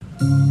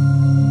Hi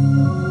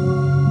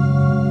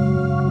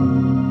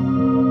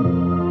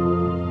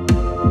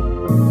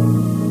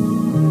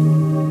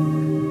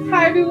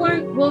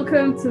everyone,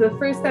 welcome to the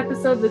first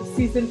episode of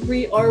season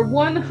 3, our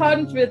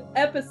 100th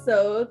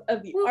episode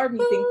of the Army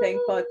Think Tank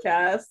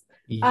podcast.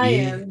 Yeah. I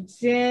am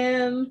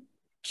Jen.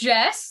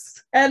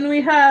 Jess. And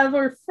we have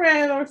our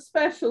friend, our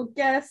special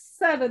guest,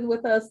 Seven,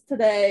 with us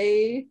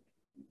today.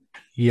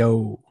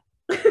 Yo.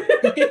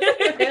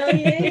 Hell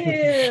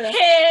yeah!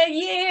 Hell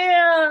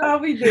yeah! How are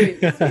we doing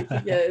this week, you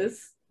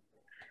guys?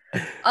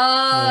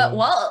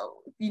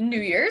 Well,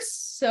 New Year's,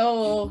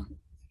 so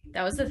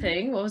that was the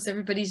thing. What was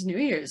everybody's New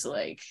Year's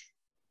like?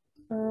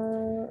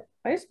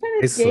 I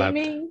spent it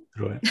gaming.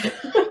 Through it.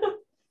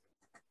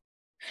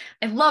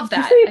 I love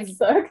that. You say it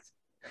sucked?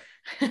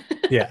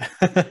 Yeah.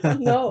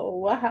 No,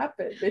 what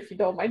happened? If you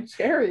don't mind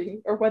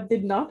sharing, or what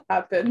did not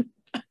happen?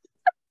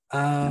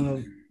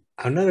 I'm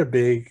not a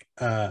big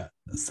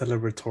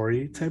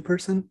celebratory type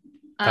person.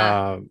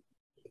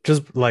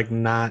 Just like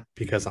not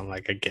because I'm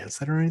like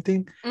against it or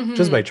anything,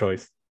 just by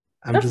choice.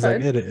 I'm That's just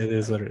fine. like it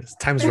is what it is.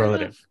 Time's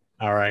relative.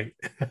 All right.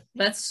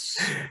 That's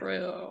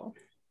true.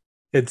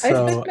 I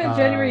spent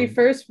January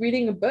 1st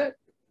reading a book.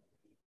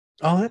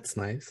 Oh, that's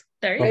nice.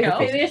 There you I go.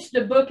 finished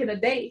the book in a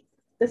day.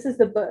 This is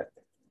the book.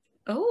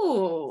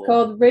 Oh,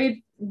 Called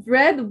Red,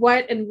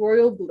 White, and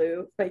Royal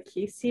Blue by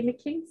Casey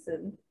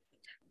McKinston.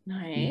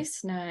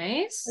 nice.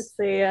 It's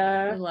I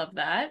a love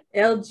that.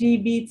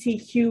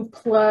 LGBTQ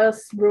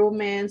plus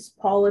romance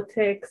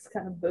politics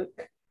kind of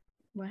book.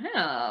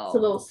 Wow. It's a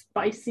little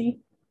spicy.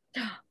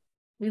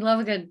 We love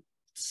a good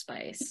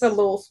spice. A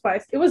little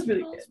spicy. It was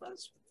really good.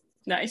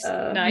 Nice.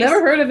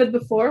 Never heard of it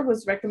before.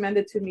 Was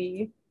recommended to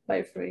me by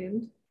a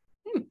friend.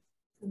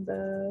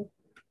 And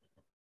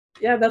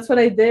yeah, that's what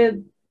I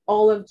did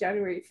all of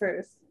January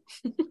 1st.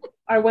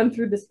 I went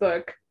through this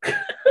book.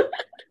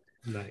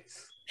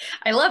 Nice.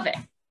 I love it.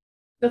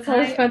 That's how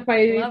I spent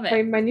love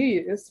it. my New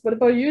Year's. What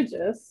about you,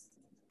 Jess?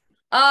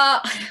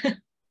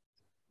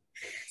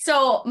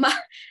 So my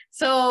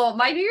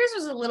New Year's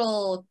was a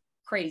little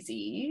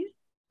crazy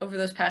over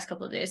those past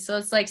couple of days. So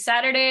it's like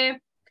Saturday.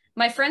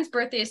 My friend's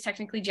birthday is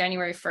technically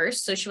January 1st,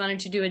 so she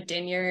wanted to do a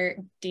dinner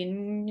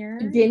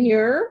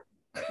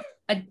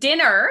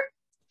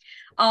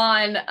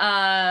on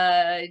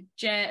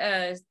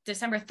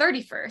December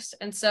 31st.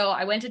 And so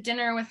I went to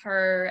dinner with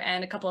her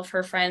and a couple of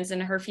her friends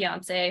and her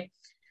fiance.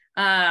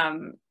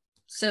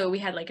 So we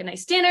had like a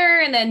nice dinner,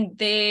 and then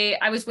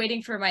I was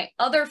waiting for my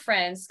other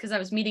friends because I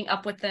was meeting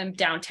up with them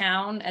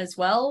downtown as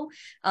well,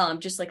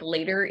 just like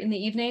later in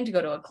the evening to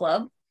go to a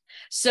club.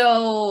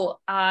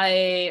 So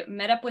I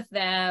met up with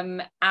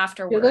them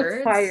afterwards. You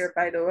look fire,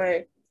 by the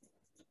way.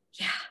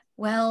 Yeah,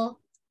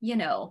 well, you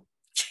know,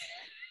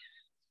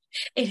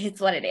 it is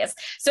what it is.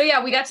 So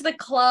yeah, we got to the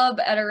club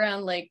at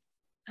around like,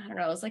 I don't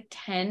know, it was like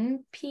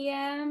 10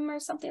 p.m. or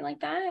something like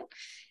that.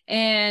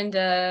 And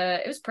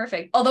it was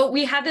perfect. Although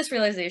we had this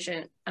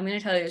realization, I'm going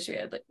to tell you this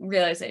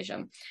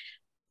realization,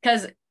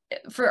 because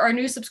for our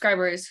new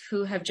subscribers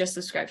who have just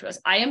subscribed to us,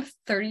 I am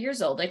 30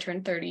 years old. I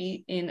turned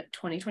 30 in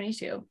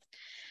 2022.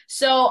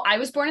 So I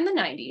was born in the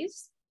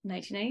 90s,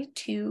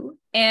 1992.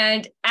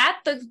 And at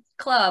the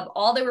club,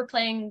 all they were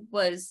playing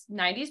was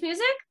 90s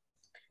music.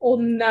 Oh,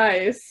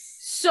 nice.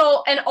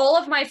 So, and all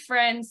of my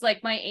friends,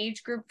 like my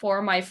age group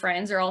for my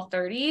friends are all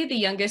 30. The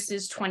youngest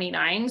is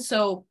 29.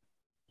 So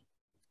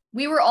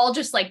we were all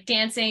just like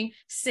dancing,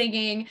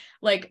 singing,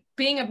 like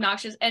being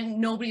obnoxious, and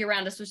nobody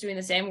around us was doing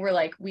the same. We're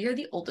like, we are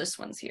the oldest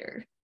ones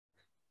here.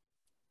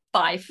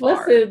 By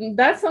far. Listen,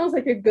 that sounds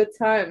like a good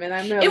time, and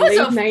I'm a late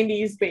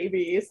 90s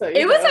baby. So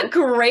it was a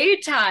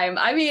great time.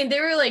 I mean, they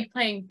were like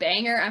playing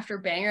banger after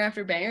banger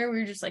after banger. We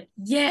were just like,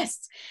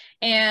 yes.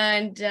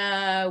 And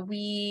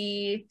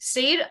we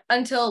stayed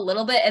until a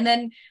little bit, and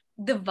then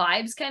the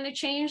vibes kind of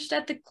changed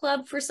at the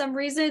club for some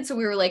reason. So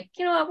we were like,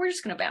 you know what, we're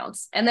just gonna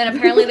bounce. And then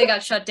apparently they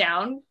got shut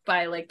down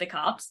by like the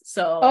cops.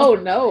 So oh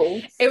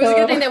no, it was a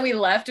good thing that we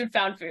left and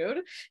found food,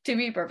 to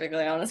be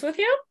perfectly honest with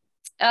you.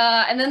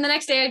 And then the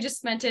next day I just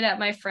spent it at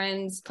my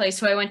friend's place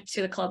who I went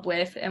to the club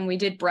with, and we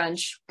did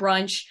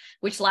brunch,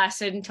 which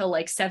lasted until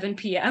like 7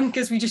 p.m.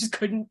 because we just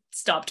couldn't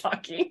stop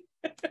talking.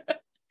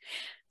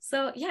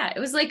 So yeah, it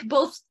was like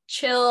both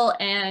chill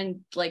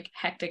and like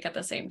hectic at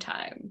the same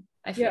time.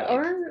 I feel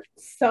our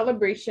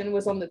celebration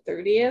was on the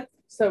 30th,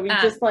 so we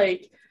just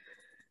like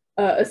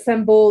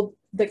assembled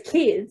the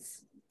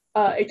kids,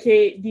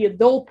 aka the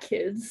adult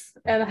kids,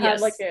 and had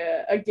like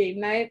a game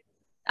night.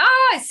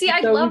 See, I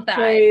love that.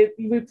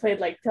 We played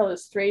like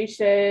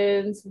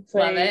Telestrations. We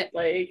played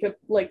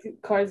like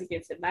Cards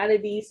Against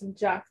Humanity, some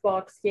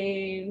Jackbox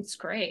games. It's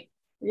great.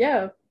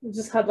 Yeah, we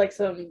just had like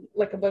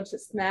a bunch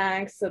of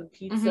snacks, some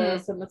pizza,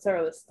 some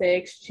mozzarella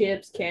sticks,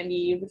 chips,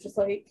 candy. It was just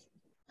like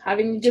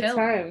having a good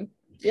time.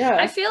 Yeah,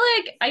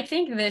 I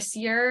think this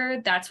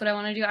year that's what I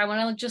want to do. I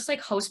want to just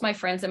like host my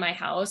friends in my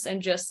house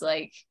and just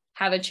like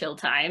have a chill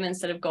time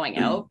instead of going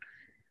out.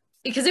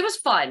 Because it was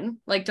fun.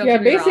 Like, don't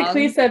get me wrong.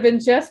 Basically, Seven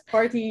just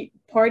partied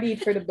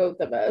for the both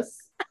of us.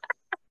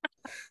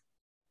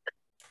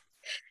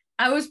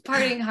 I was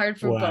partying hard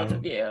for both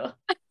of you.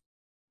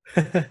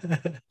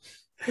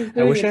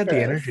 I wish I had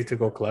the energy to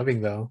go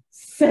clubbing though.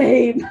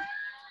 Same.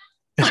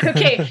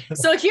 Okay,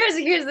 so here's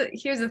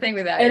the thing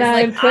with that. And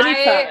I'm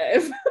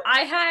 25.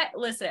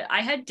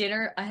 I had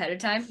dinner ahead of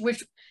time,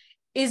 which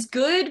is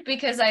good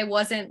because I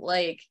wasn't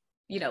like,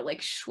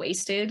 like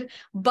wasted,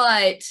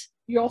 but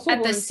you also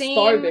weren't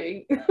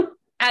starving.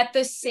 At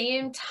the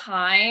same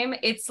time,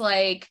 it's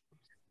like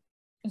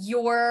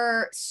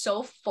you're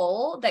so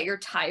full that you're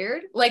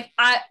tired. Like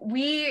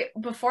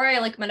before I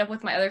like met up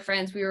with my other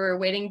friends, we were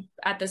waiting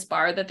at this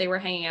bar that they were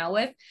hanging out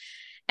with,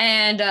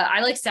 and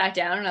I like sat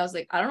down and I was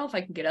like, I don't know if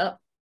I can get up.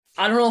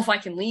 I don't know if I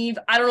can leave.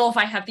 I don't know if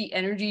I have the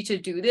energy to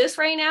do this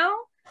right now.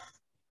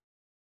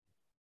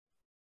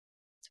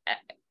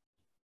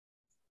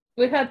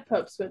 We had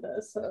pups with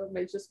us, so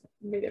it just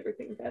made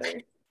everything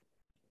better.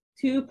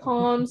 2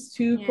 Poms,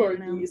 2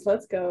 corgis.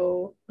 Let's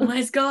go.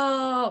 Let's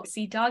go.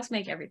 See, dogs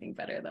make everything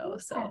better though,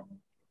 so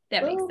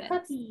that makes sense.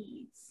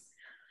 Puppies.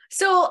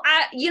 So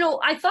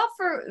I thought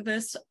for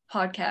this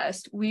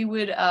podcast we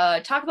would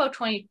talk about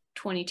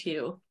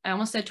 2022. I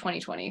almost said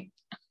 2020.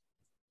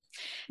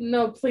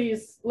 No,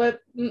 please.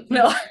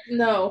 No.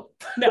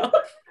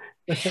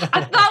 I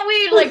thought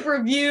we'd like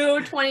review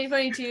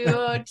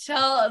 2022,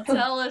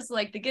 tell us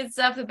like the good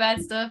stuff, the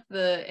bad stuff,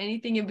 the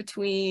anything in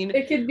between.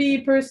 It could be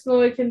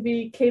personal, it can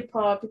be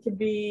K-pop, it could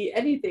be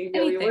anything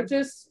really. We're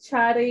just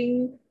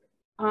chatting.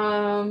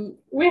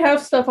 We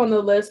have stuff on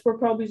the list. We're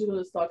probably just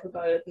going to talk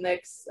about it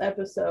next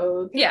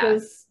episode. Yeah.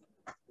 Because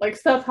like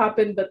stuff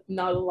happened, but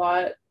not a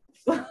lot.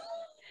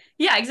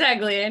 Yeah,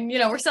 exactly. And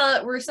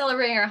we're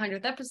celebrating our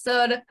 100th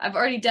episode. I've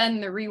already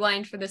done the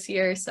rewind for this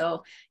year,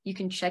 so you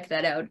can check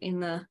that out in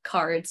the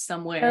cards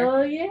somewhere.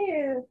 Oh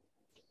yeah.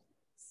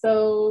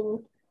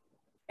 So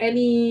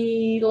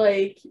any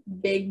like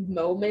big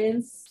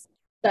moments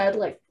that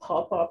like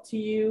pop up to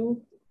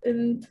you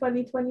in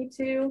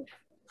 2022?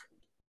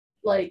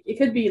 Like it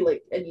could be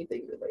like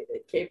anything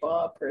related,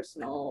 K-pop,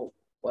 personal,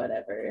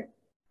 whatever.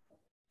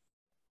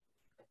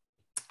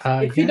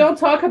 If you don't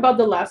talk about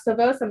The Last of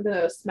Us, I'm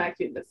gonna smack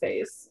you in the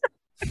face.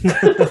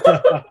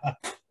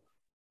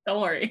 Don't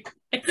worry,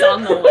 it's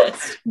on the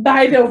list.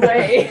 By the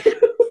way.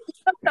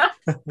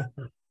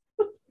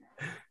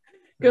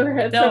 Go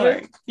ahead. Don't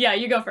worry. Yeah,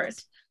 you go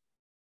first.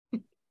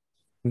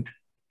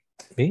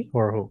 Me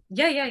or who?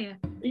 Yeah.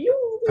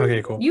 You.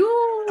 Okay, cool.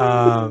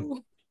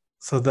 You.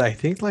 So I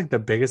think like the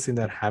biggest thing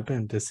that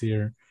happened this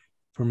year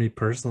for me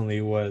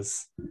personally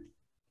was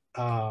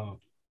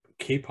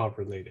K-pop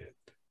related.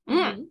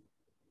 Mm.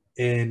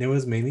 And it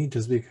was mainly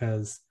just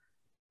because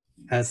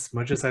as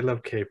much as I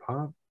love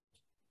K-pop,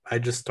 I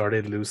just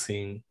started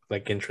losing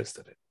like interest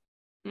in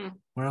it.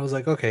 Where I was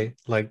like, okay,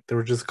 like there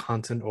was just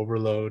content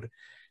overload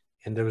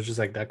and there was just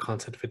like that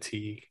content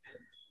fatigue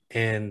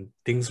and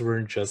things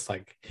weren't just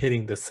like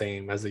hitting the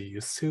same as they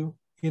used to,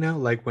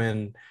 like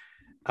when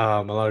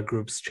a lot of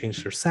groups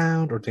changed their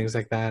sound or things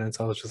like that. And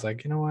so I was just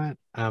like, you know what?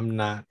 I'm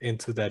not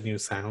into that new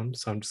sound.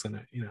 So I'm just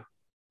gonna,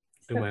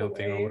 do my own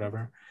thing or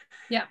whatever.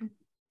 Yeah.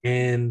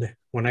 And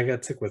when I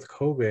got sick with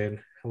COVID,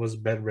 I was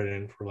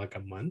bedridden for like a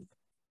month.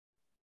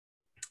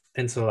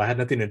 And so I had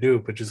nothing to do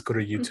but just go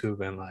to YouTube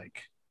and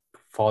like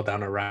fall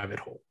down a rabbit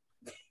hole.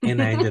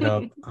 And I ended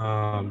up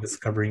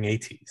discovering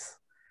ATEEZ.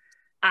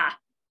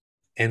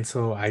 And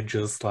so I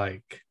just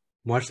like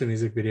watched the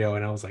music video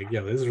and I was like,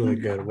 yo, this is really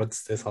good.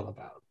 What's this all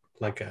about?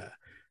 Like a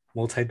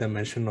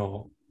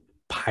multi-dimensional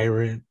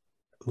pirate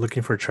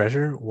looking for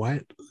treasure?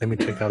 What? Let me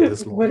check out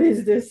this one. What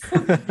is this?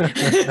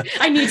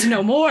 I need to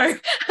know more.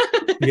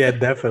 Yeah,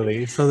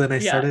 definitely. So then I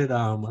started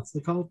what's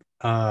it called?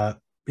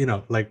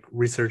 Like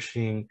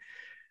researching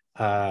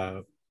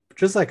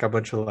just like a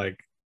bunch of like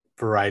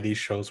variety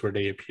shows where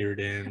they appeared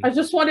in. I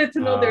just wanted to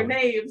know their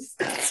names.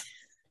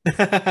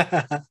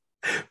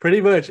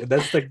 Pretty much.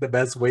 That's like the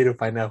best way to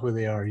find out who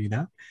they are,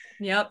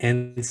 Yep.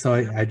 And so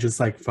I just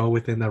like fell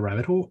within that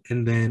rabbit hole.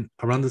 And then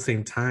around the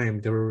same time,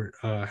 they were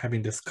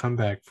having this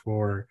comeback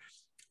for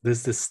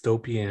this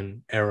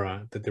dystopian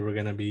era that they were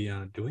going to be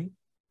doing.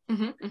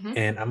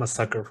 And I'm a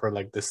sucker for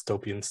like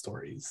dystopian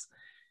stories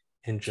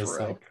and just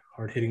like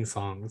hard-hitting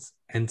songs.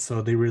 And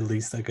so they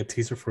released like a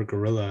teaser for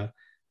Gorilla,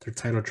 their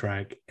title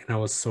track, and I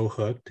was so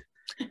hooked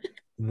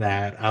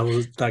that I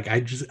was like,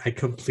 I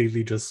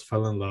completely just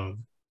fell in love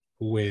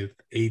with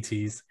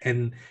ATEEZ.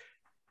 And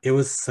it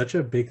was such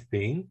a big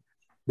thing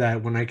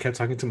that when I kept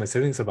talking to my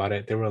siblings about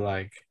it, they were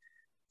like,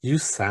 you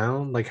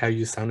sound like how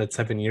you sounded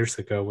 7 years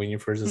ago when you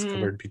first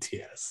discovered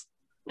BTS.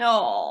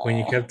 Oh. When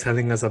you kept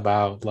telling us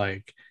about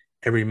like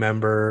every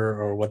member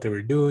or what they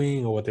were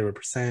doing or what they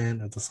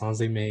represent or the songs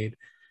they made.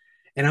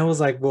 And I was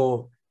like,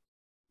 well,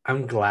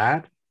 I'm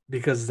glad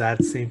because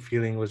that same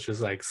feeling was just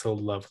like so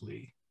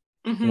lovely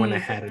when I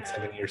had it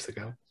 7 years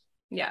ago.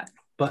 Yeah.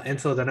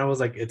 And so then I was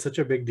like, it's such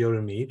a big deal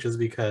to me just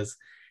because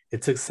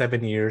it took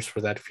 7 years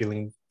for that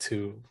feeling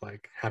to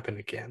like happen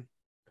again.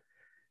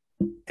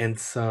 And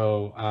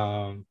so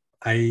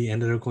I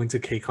ended up going to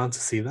KCON to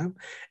see them.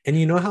 And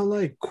you know how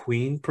like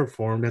Queen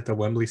performed at the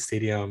Wembley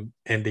Stadium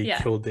and they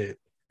killed it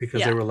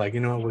because they were like,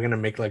 you know what, we're going to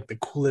make like the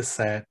coolest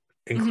set,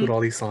 include all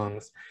these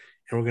songs,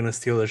 and we're going to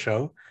steal the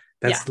show.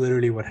 That's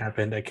literally what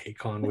happened at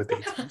KCON with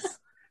ATEEZ.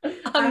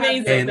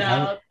 Amazing.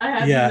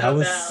 I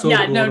was so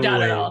no blown doubt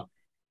away. at all.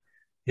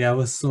 Yeah, I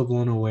was so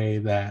blown away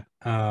that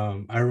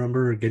I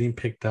remember getting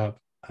picked up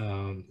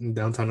in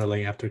downtown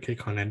LA after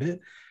KCON ended,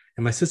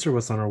 and my sister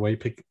was on her way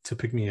to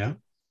pick me up,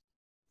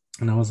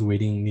 and I was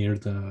waiting near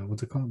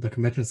the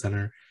convention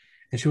center,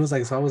 and she was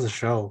like, "So how was the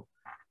show?"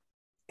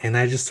 And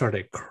I just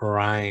started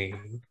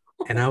crying,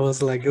 and I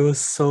was like, "It was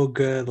so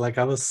good! Like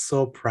I was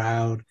so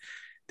proud.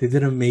 They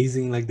did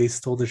amazing. Like they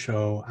stole the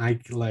show.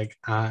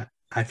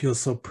 I feel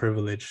so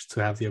privileged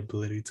to have the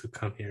ability to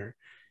come here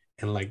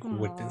and like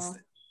witness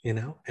it, you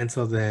know." And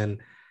so then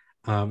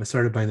I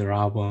started buying their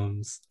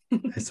albums.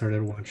 I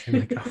started watching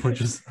like a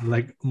bunch of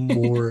like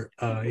more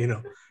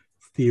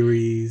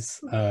theories,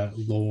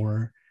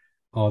 lore,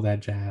 all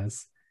that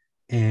jazz.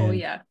 And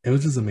it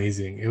was just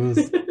amazing. It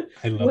was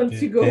I loved Once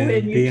it. you go and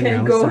in, you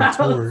can't go out.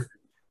 Tour.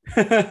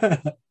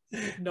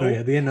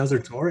 They announced their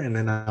tour, and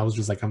then I was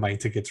just like, I'm buying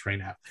tickets right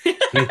now. And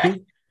I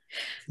think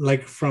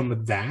like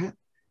from that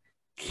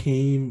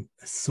came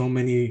so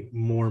many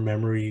more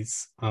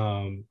memories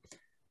that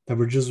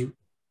were just,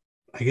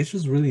 I guess,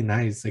 just really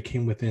nice that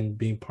came within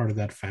being part of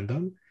that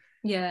fandom.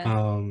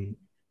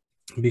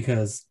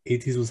 Because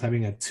ATEEZ was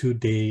having a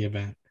 2-day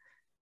event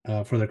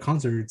for their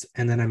concerts,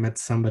 and then I met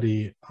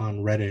somebody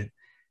on Reddit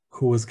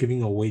who was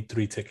giving away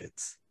 3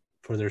 tickets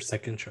for their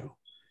second show,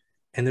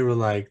 and they were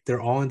like, they're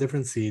all in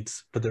different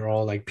seats, but they're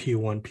all like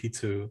P1,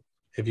 P2.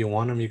 If you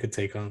want them, you could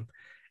take them.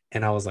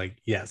 And I was like,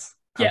 yes,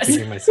 I'm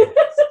taking my seats.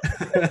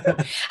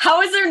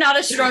 How is there not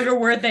a stronger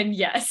word than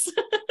yes?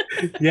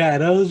 Yeah,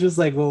 and I was just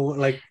like, well,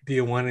 like, do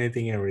you want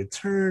anything in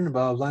return?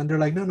 Blah, blah, blah. And they're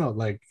like, no,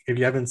 like, if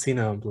you haven't seen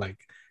them, like,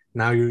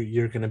 now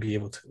you're gonna be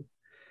able to.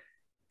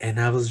 And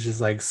I was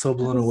just like so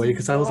blown away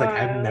because I was like,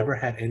 I've never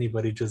had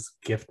anybody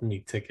just gift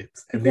me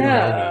tickets, and they don't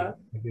know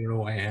me, they don't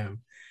know who I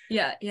am.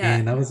 Yeah.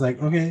 And I was like,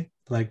 okay,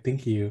 like,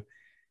 thank you.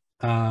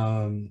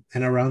 And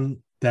around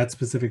that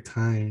specific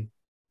time,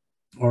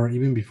 or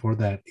even before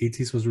that,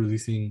 ATEEZ was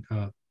releasing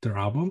their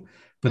album,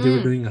 but they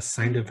were doing a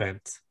signed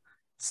event.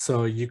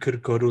 So you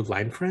could go to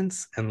Line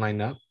Friends and line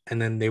up, and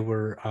then they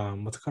were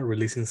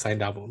releasing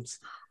signed albums.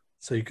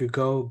 So you could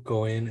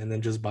go in and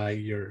then just buy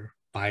your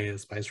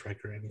bias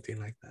record, anything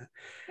like that.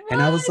 What?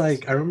 And I was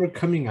like, I remember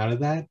coming out of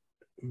that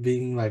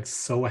being like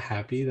so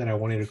happy that I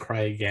wanted to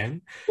cry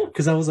again,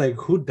 because I was like,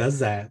 who does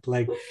that?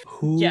 Like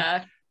who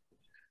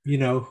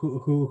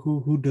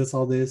who does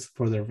all this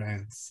for their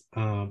fans?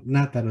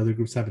 Not that other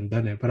groups haven't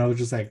done it, but I was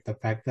just like, the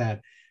fact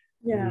that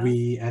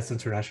we as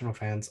international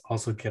fans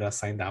also get a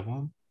signed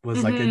album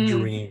was like a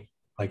dream,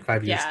 like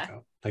 5 years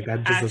ago. Like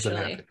that just doesn't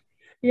happen.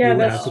 Yeah,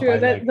 that's true.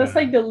 That's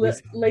like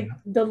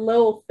the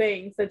little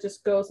things that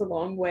just goes a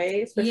long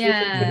way, especially for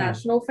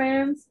international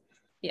fans.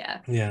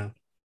 Yeah.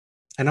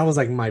 And I was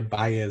like, my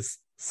bias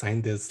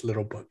signed this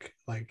little book.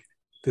 Like,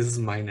 this is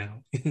mine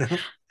now, you know?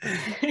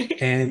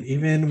 And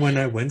even when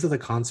I went to the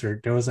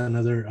concert, there was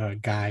another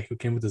guy who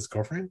came with his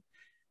girlfriend,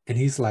 and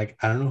he's like,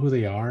 I don't know who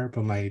they are,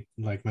 but my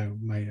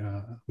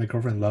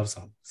girlfriend loves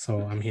them,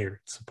 so I'm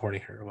here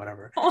supporting her or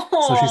whatever.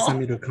 Aww. So she sent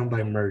me to come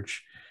buy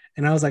merch,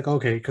 and I was like,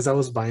 okay, because I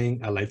was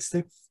buying a light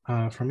stick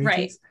from ATEEZ.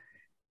 Right.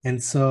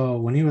 And so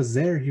when he was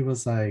there, he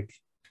was like,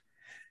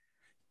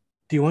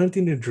 do you want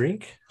anything to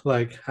drink?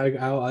 Like,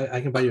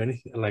 I can buy you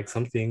anything, like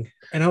something.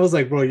 And I was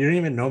like, bro, you don't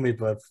even know me,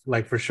 but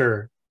like, for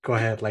sure, go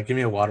ahead, like, give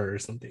me a water or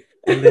something.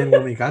 And then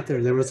when we got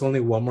there was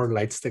only one more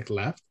light stick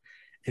left,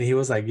 and he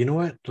was like, you know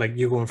what, like,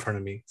 you go in front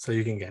of me so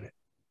you can get it.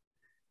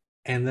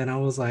 And then I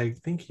was like,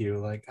 thank you,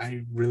 like,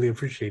 I really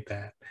appreciate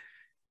that.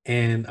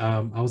 And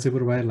I was able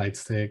to buy a light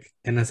stick,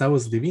 and as I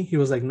was leaving, he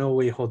was like, no,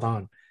 wait, hold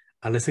on,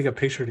 let's take a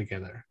picture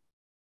together,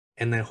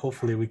 and then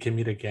hopefully we can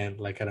meet again,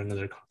 like, at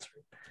another concert.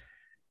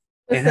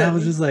 And I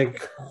was just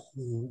like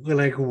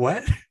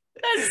what?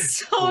 That's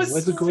so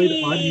what's sweet.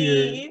 Going on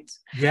here?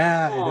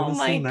 Yeah, and it was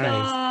so nice.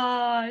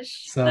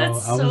 Gosh, so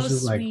that's I was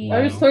just sweet. like, wow. I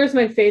restores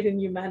my faith in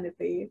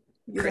humanity.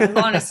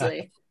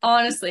 Honestly.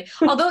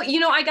 Although,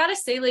 I gotta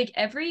say, like,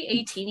 every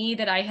ATEEZ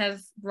that I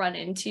have run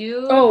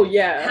into,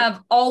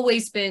 have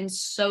always been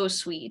so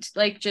sweet.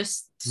 Like,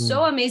 just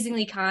so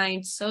amazingly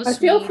kind, so sweet. I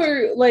feel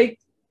for like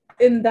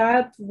in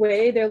that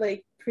way, they're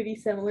like pretty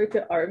similar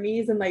to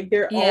armies, and like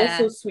they're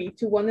also sweet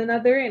to one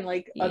another and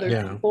like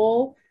other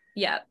people.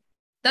 Yeah.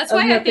 That's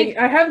why I think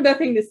I have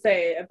nothing to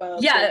say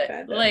about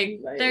like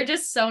they're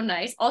just so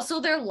nice.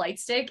 Also, their light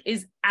stick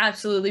is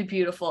absolutely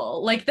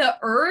beautiful. Like the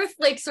earth,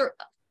 like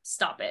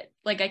stop it.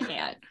 Like I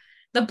can't.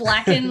 The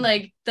black and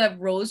like the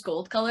rose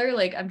gold color,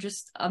 like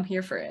I'm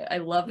here for it. I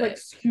love it.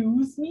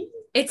 Excuse me?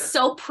 It's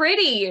so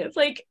pretty. It's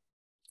like,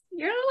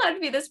 you're not allowed to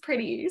be this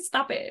pretty.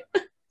 Stop it.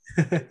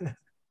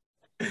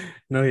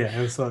 No, yeah.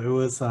 And so it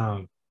was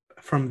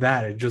from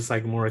that, it just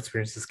like more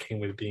experiences came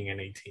with being an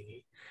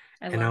ATEEZ.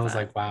 And I was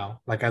like, wow,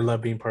 like I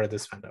love being part of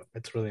this fandom.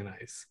 It's really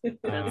nice.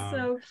 That's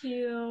so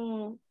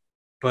cute.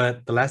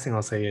 But the last thing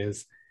I'll say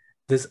is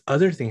this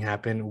other thing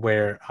happened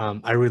where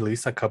I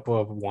released a couple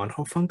of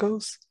Wonho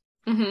Funkos,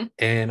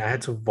 and I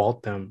had to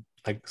vault them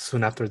like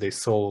soon after they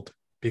sold,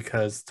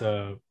 because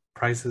the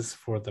prices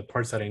for the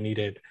parts that I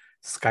needed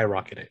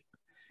skyrocketed.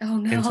 Oh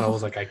no. And so I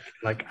was like,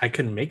 I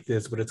can make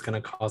this, but it's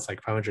gonna cost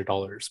like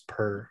 $500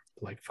 per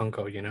like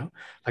Funko, you know?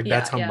 Like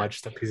that's how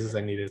much the pieces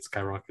I needed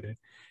skyrocketed.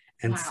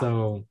 And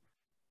so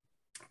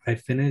I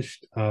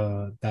finished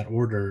that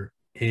order,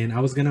 and I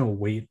was gonna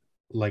wait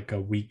like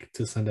a week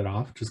to send it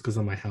off just because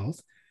of my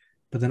health.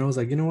 But then I was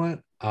like, you know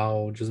what?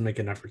 I'll just make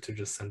an effort to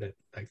just send it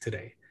like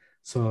today.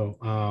 So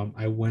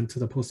I went to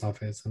the post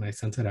office and I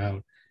sent it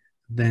out.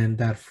 Then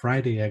that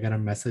Friday, I got a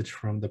message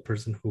from the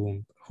person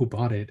who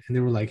bought it, and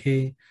they were like,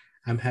 "Hey,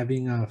 I'm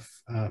having a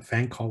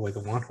fan call with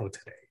Wanho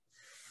today,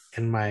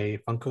 and my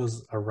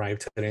Funkos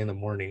arrived today in the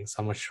morning, so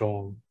I'm gonna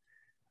show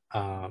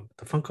them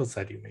the Funkos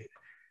that you made."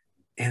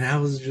 And I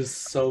was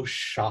just so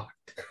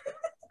shocked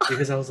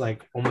because I was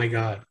like, "Oh my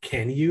god,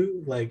 can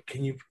you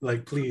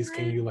please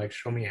can you like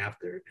show me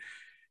after?"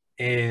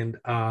 And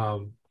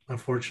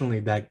unfortunately,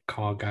 that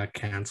call got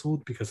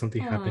canceled because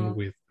something happened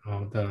with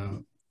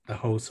the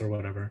host or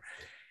whatever.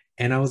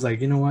 And I was like,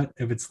 you know what?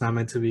 If it's not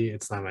meant to be,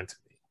 it's not meant to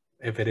be.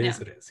 If it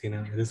is, it is. You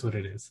know, it is what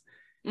it is.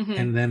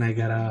 And then I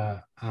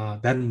got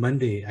that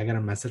Monday, I got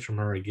a message from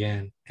her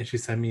again, and she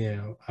sent me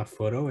a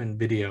photo and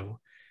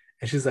video,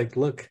 and she's like,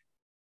 "Look,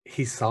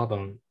 he saw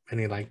them and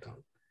he liked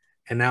them,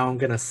 and now I'm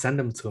gonna send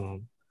them to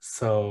him.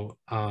 So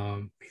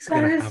he's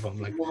gonna have them.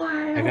 Like,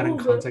 wild. I got in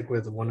contact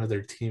with one of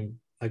their team,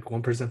 like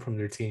one person from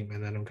their team,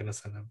 and then I'm gonna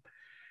send them."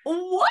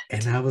 What?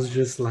 And I was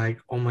just like,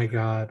 oh my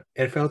god,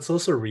 it felt so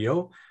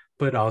surreal,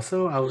 but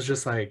also I was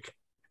just like,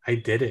 I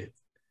did it.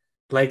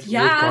 Like,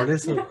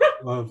 regardless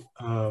of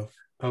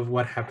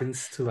what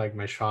happens to like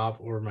my shop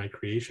or my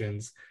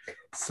creations,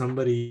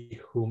 somebody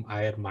whom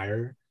I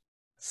admire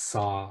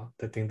saw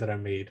the thing that I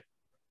made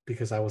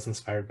because I was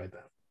inspired by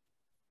them.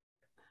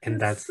 And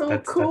that's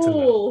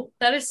cool.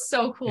 That is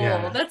so cool.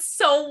 Yeah. That's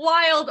so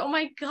wild. Oh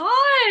my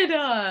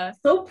god.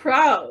 So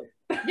proud.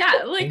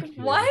 Yeah, like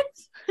what?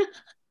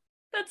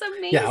 That's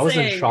amazing. Yeah, I was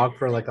in shock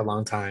for like a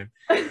long time.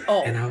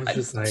 Oh, and I was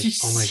just like,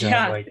 oh my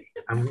god, like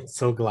I'm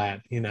so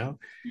glad, you know?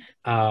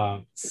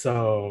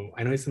 So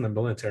I know he's in the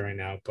military right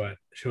now, but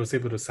she was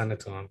able to send it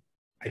to him.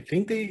 I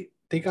think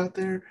they got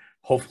there.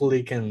 Hopefully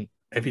he can,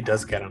 if he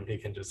does get him, he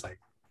can just like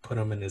put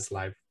him in his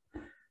life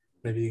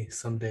maybe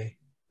someday.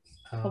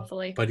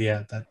 Hopefully. But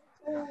yeah,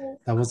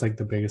 that was like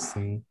the biggest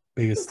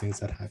things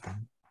that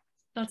happened.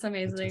 That's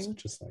amazing.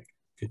 Just like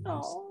good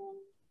news. Aww.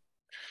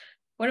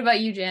 What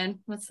about you, Jan?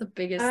 What's the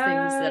biggest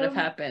things that have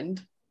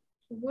happened?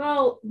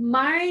 Well,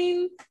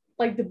 mine,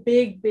 like the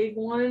big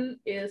one,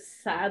 is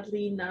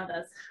sadly not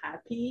as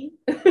happy.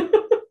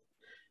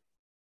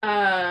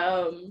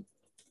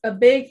 A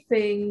big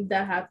thing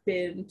that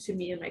happened to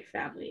me and my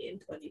family in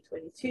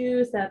 2022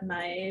 is that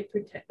my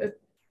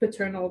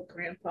paternal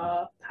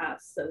grandpa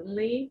passed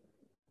suddenly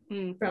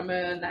from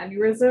an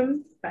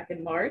aneurysm back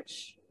in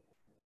March.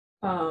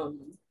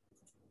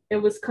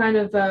 It was kind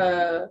of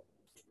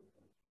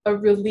a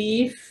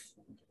relief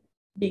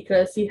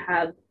because he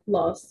had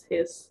lost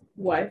his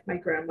wife, my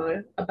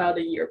grandma, about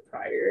a year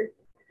prior.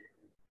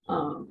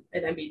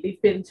 And I mean,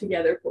 they've been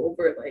together for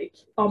over like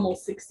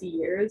almost 60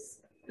 years.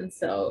 And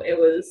so it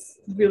was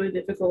really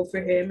difficult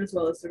for him as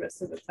well as the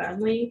rest of the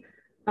family.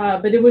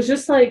 But it was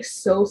just like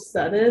so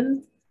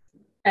sudden.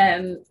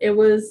 And it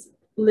was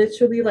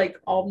literally like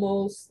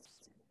almost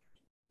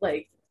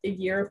like a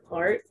year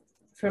apart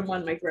from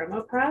when my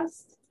grandma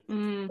passed.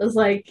 It was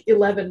like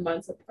 11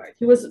 months apart.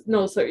 He was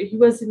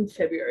in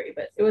February,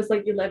 but it was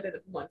like 11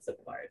 months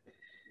apart.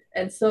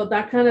 And so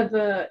that kind of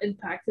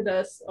impacted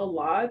us a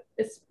lot.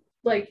 It's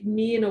like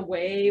me in a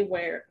way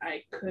where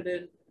I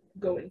couldn't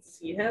go and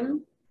see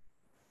him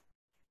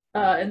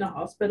in the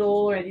hospital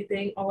or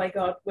anything. All I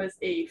got was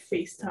a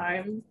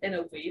FaceTime and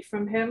away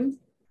from him.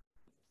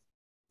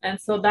 And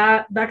so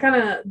that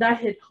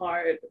hit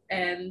hard.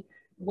 And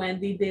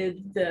when they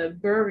did the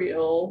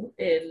burial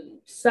in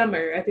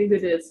summer, I think they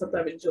did it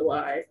sometime in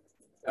July,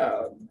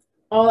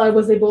 all I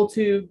was able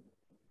to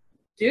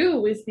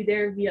do was be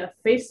there via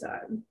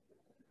FaceTime.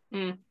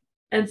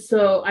 And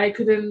so I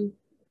couldn't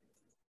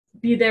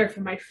be there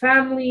for my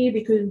family,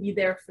 they couldn't be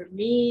there for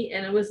me,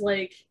 and it was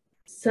like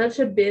such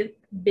a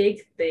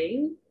big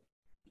thing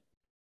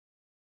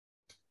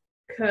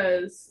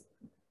because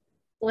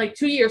like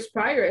 2 years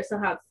prior I still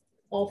have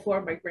all four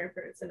of my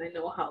grandparents, and I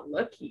know how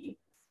lucky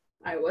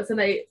I was, and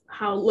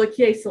how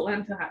lucky I still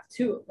am to have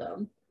two of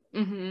them.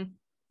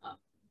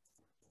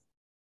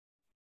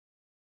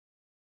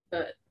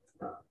 But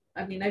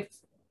I mean, I've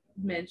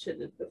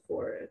mentioned it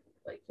before,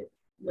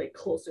 like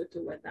closer to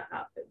when that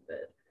happened,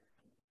 but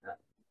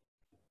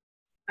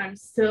I'm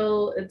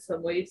still in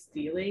some ways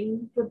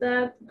dealing with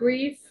that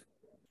grief,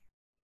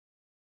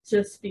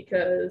 just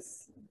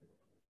because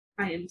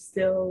I am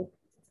still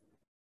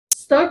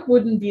stuck.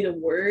 Wouldn't be the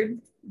word,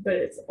 but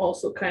it's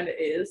also kind of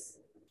is.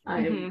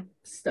 I am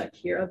stuck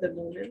here at the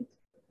moment.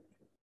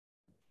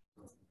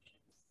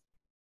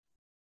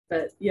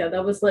 But yeah,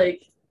 that was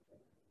like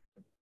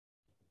a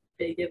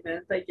big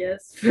event, I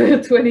guess, for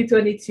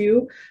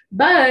 2022.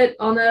 But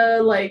on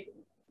a like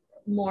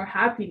more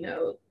happy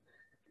note,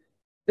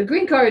 the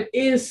green card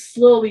is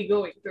slowly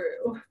going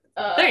through.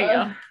 There you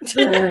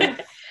go.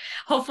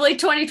 Hopefully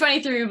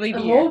 2023 will be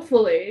the year.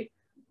 Hopefully.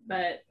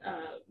 But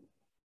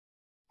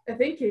I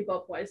think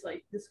K-pop wise,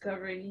 like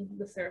discovering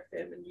the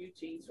Seraphim and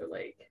Eugenes were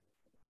like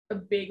a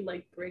big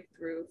like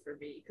breakthrough for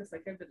me because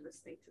like I've been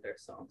listening to their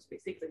songs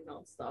basically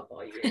nonstop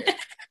all year.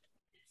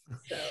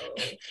 So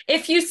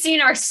if you've seen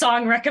our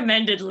song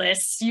recommended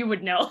lists, you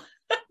would know.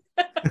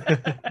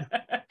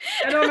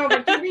 I don't know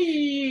what you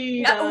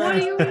mean. What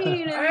do you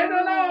mean? I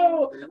don't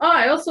know. Oh,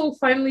 I also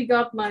finally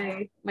got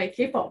my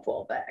K-pop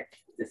wall back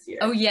this year.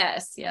 Oh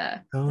yes, yeah.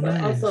 Oh, So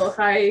nice. also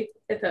hi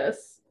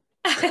Ithas.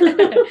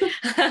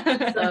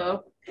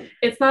 So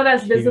it's not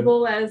as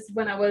visible as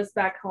when I was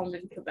back home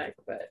in Quebec,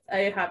 but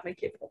I have my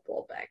K-pop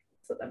wall back,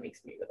 so that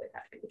makes me really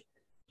happy.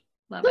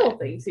 Love Little it.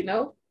 things, you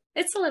know.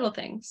 It's the little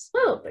things.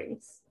 Little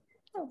things.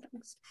 Little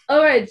things.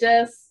 All right,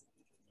 Jess.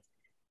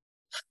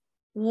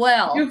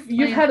 Well,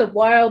 You've had a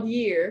wild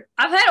year.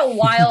 I've had a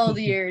wild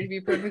year, to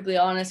be perfectly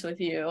honest with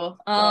you.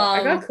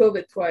 I got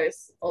COVID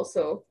twice,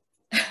 also.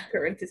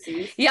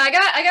 Parentheses. Yeah, I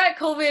got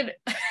COVID.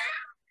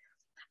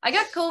 I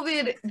got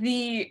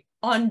COVID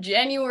on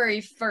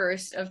January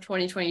 1st of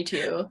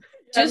 2022.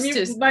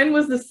 Mine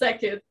was the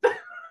second.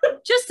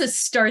 Just to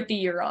start the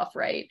year off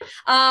right.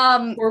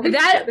 Were we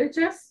together,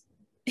 Jess?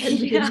 And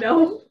we didn't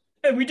know.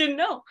 And we didn't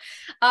know.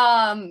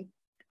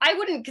 I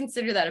wouldn't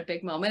consider that a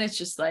big moment. It's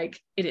just like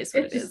it is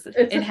what it is.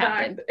 It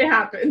happened. It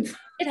happened.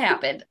 It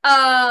happened.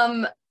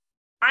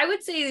 I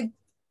would say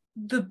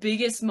the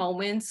biggest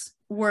moments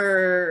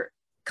were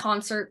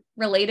concert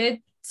related.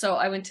 So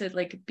I went to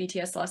like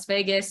BTS Las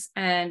Vegas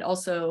and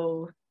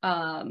also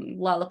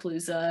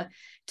Lollapalooza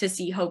to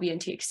see Hobie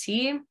and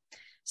TXT.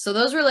 So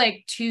those were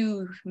like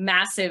two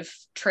massive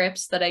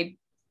trips that I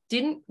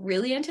didn't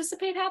really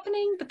anticipate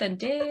happening, but then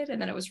did, and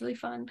then it was really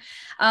fun.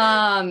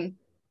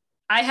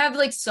 I have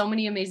like so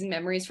many amazing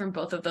memories from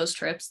both of those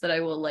trips that I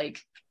will like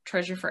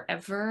treasure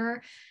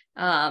forever.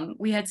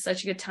 We had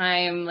such a good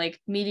time, like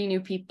meeting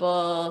new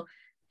people,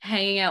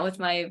 hanging out with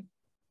my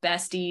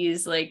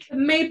besties, like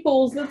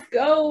Maples, let's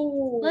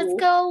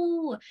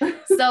go.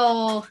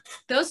 So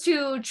those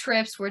two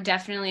trips were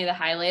definitely the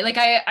highlight. Like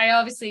I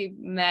obviously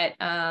met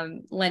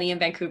Lenny in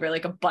Vancouver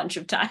like a bunch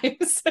of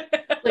times.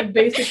 Like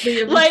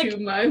basically every 2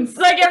 months.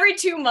 Like every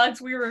 2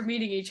 months we were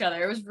meeting each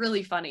other. It was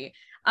really funny.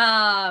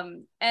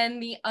 And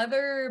the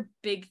other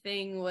big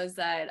thing was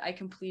that I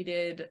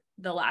completed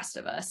The Last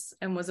of Us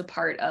and was a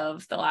part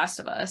of The Last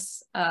of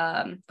Us,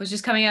 which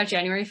is coming out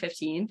January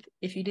 15th,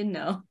 if you didn't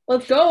know.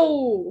 Let's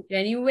go.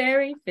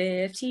 January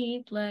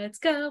 15th, let's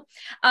go.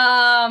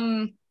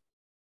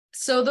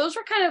 So those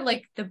were kind of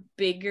like the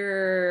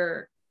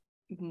bigger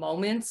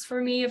moments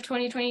for me of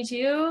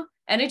 2022.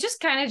 And it just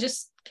kind of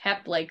just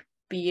kept like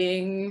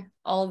being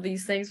all of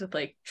these things with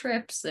like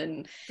trips,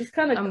 and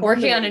I'm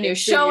working on a new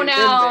show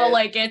now.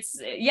 Like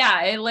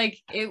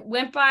it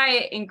went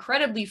by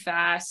incredibly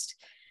fast,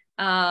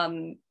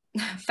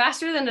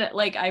 faster than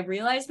like I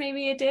realized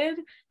maybe it did.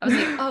 I was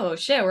like, oh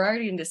shit, we're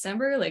already in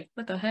December, like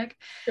what the heck.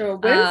 So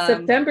when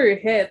September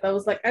hit, I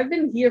was like, I've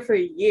been here for a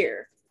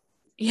year.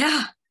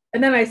 Yeah.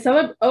 And then I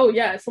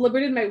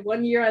celebrated my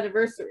 1 year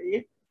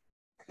anniversary.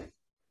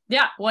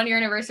 Yeah, 1 year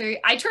anniversary.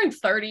 I turned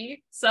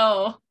 30,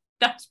 so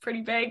that's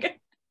pretty big.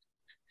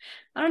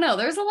 I don't know.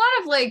 There's a lot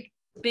of like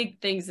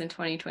big things in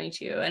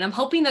 2022, and I'm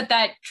hoping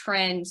that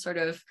trend sort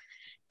of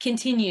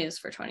continues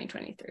for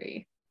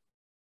 2023.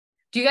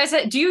 Do you guys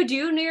do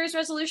New Year's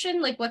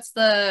resolution? Like what's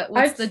the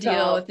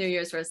deal with New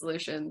Year's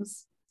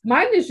resolutions?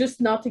 Mine is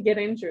just not to get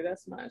injured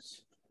as much.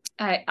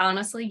 I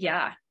honestly,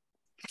 yeah.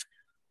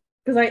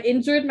 Because I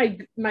injured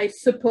my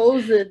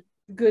supposed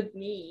good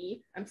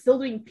knee. I'm still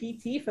doing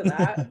PT for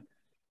that.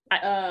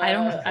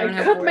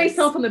 I cut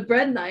myself on the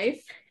bread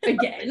knife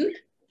again.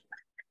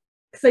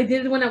 Because I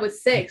did it when I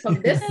was 6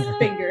 on this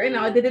finger, and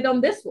now I did it on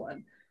this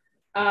one.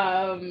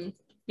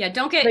 Yeah,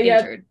 don't get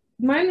injured.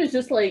 Mine was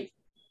just like,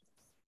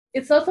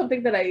 it's not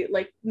something that I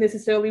like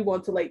necessarily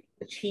want to like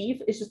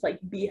achieve. It's just like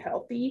be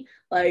healthy,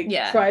 like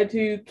try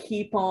to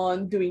keep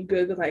on doing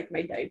good with like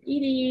my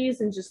diabetes,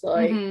 and just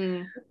like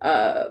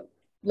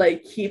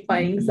like keep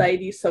my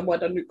anxiety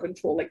somewhat under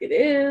control like it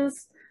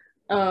is.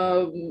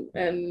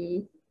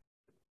 And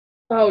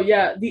oh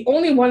yeah, the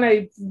only one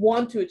I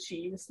want to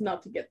achieve is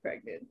not to get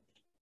pregnant.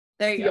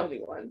 There you go. The only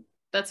one.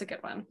 That's a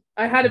good one.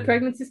 I had a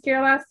pregnancy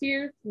scare last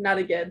year. Not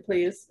again,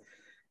 please.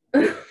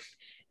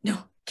 No,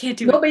 can't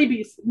do no it.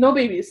 babies. No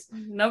babies.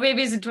 No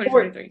babies in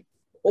 2023.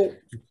 Oh,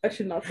 I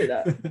should not say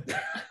that.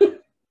 But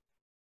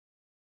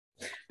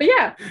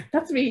yeah,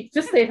 that's me.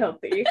 Just stay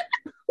healthy.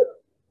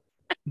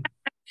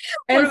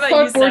 And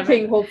start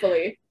working,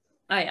 hopefully.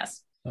 Ah,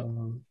 yes.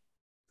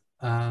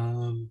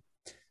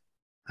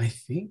 I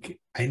think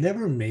I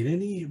never made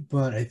any,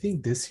 but I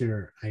think this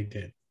year I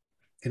did.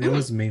 And it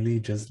was mainly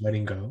just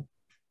letting go.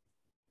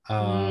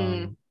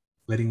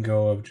 Letting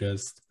go of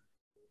just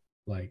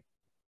like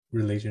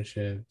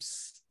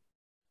relationships,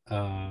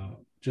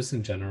 just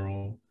in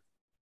general,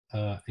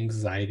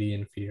 anxiety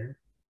and fear.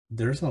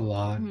 There's a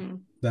lot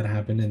that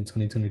happened in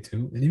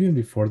 2022, and even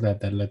before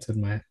that led to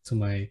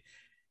my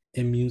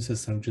immune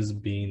system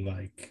just being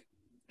like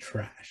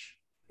trash.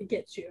 It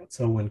gets you.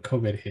 So when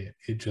COVID hit,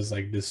 it just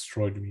like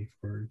destroyed me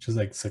for just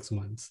like 6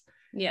 months.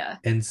 Yeah.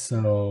 And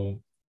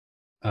so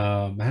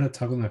I had to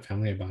talk with my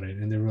family about it,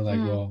 and they were like,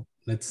 well,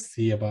 let's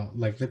see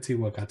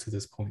what got to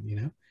this point, you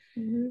know?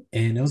 Mm-hmm.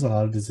 And it was a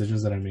lot of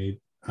decisions that I made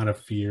out of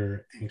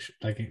fear,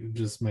 like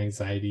just my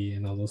anxiety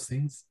and all those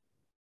things.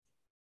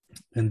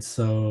 And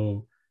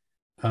so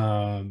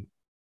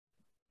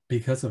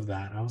because of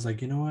that, I was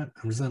like, you know what?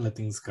 I'm just gonna let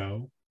things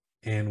go,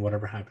 and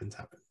whatever happens,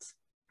 happens.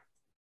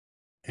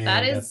 And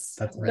that's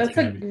a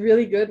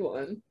really good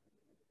one.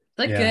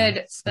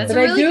 That's a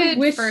really good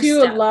wish first you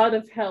step. A lot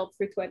of help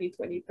for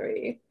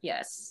 2023.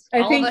 Yes.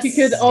 I think you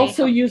could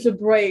also use a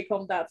break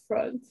on that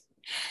front.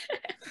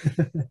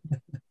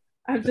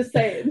 I'm just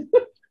saying.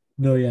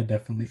 No, yeah,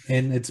 definitely.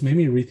 And it's made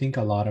me rethink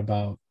a lot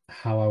about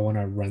how I want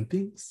to run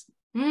things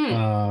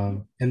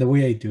and the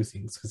way I do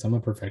things, because I'm a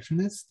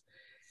perfectionist.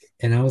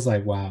 And I was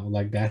like, wow,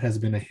 like that has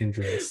been a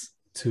hindrance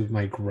to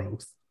my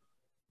growth,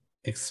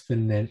 like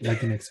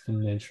an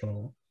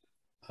exponential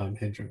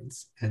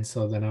hindrance. And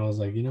so then I was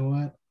like, you know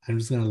what? I'm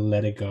just going to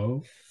let it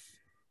go,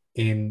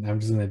 and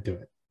I'm just going to do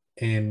it.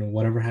 And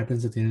whatever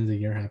happens at the end of the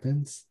year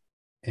happens,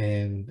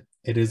 and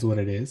it is what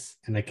it is,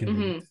 and I can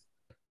read it.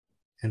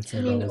 And so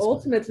I mean,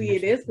 ultimately,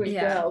 it is going to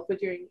help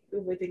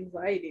with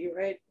anxiety,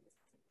 right?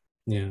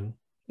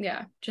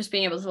 Yeah, just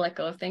being able to let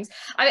go of things.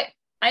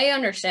 I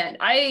understand.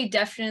 I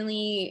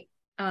definitely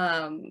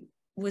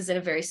was in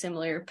a very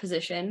similar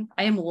position.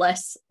 I am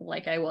less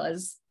like I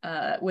was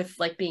with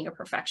like being a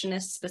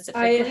perfectionist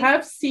specifically. I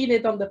have seen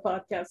it on the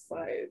podcast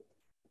side,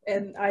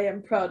 and I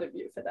am proud of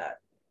you for that.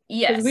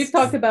 Yes, because we've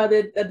talked about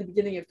it at the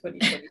beginning of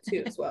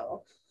 2022 as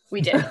well. We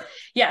did.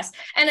 Yes.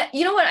 And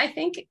you know what? I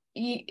think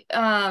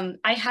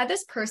I had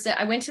this person,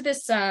 I went to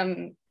this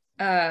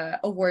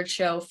award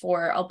show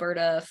for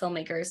Alberta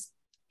filmmakers.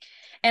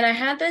 And I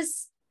had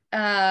this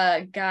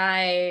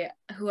guy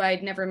who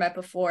I'd never met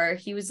before.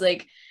 He was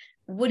like,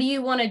 what do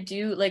you want to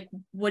do? Like,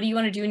 what do you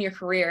want to do in your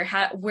career?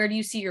 Where do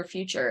you see your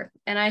future?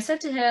 And I said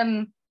to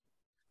him,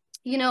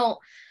 you know,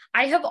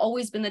 I have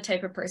always been the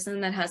type of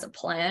person that has a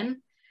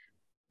plan.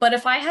 But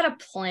if I had a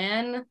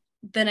plan,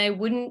 then I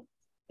wouldn't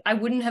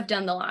have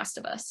done The Last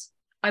of Us.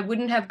 I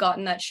wouldn't have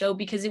gotten that show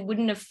because it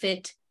wouldn't have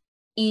fit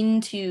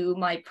into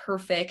my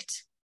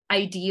perfect,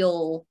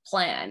 ideal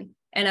plan,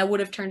 and I would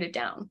have turned it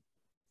down.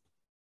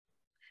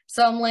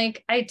 So I'm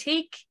like, I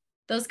take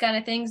those kind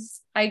of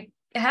things. I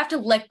have to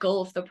let go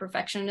of the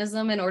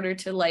perfectionism in order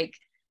to like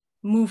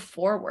move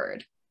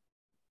forward.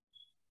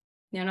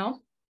 You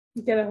know?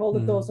 You get a hold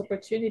of those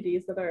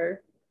opportunities that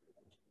are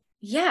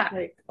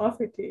like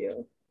offered to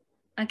you.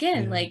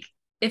 Again, like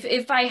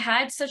if I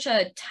had such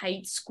a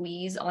tight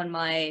squeeze on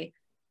my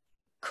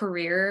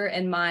career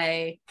and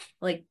my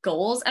like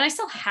goals, and I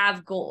still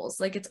have goals,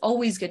 like it's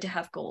always good to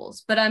have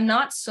goals, but I'm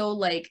not so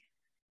like,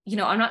 you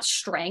know, I'm not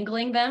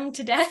strangling them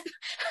to death.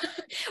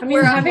 I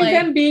mean, having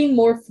them being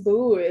more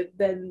fluid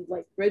than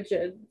like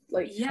rigid,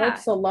 like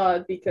helps a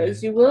lot,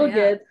 because you will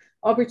get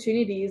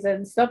opportunities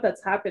and stuff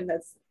that's happened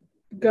that's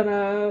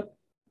gonna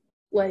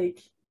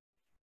like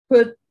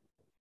put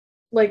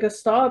like a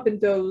stop in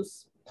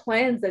those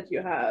plans that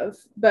you have.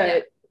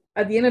 But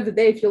at the end of the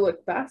day, if you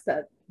look past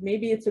that,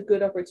 maybe it's a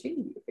good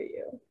opportunity for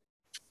you.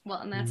 Well,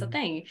 and that's the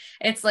thing.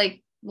 It's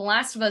like The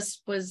Last of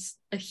Us was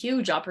a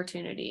huge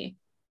opportunity.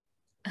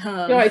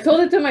 I told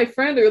it to my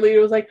friend earlier.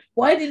 It was like,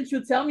 why didn't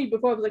you tell me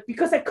before? I was like,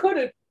 because I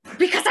couldn't.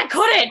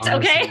 Honestly.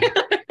 Okay.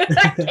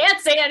 I can't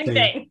say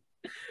anything.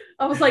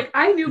 I was like,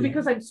 I knew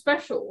because I'm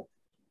special.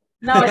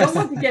 Now I don't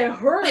want to get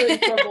her in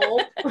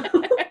trouble.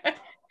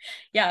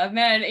 Yeah,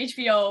 man,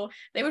 HBO,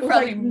 they would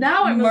probably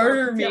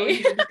murder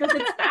me because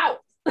it's out.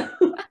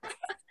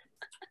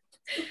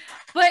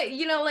 But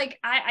you know, like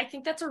I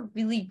think that's a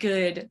really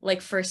good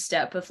like first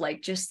step of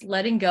like just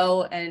letting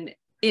go, and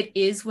it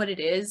is what it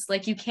is.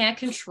 Like you can't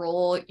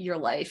control your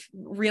life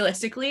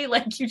realistically.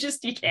 Like you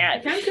can't.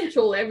 You can't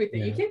control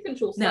everything. You can't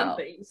control some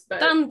things,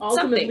 but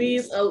ultimately,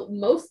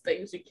 most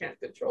things you can't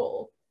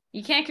control.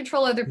 You can't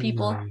control other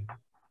people.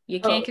 You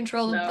can't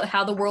control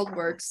how the world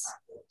works.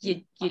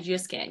 You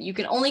just can't. You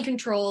can only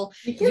control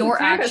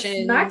your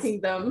actions. Smacking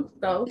them,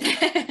 though.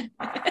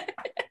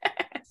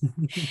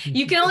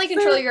 You can only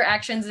control your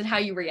actions and how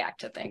you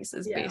react to things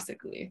is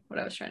basically what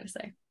I was trying to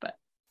say. But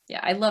yeah,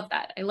 I love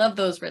that. I love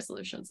those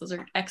resolutions. Those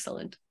are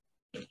excellent.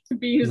 To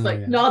be used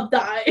not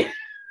die.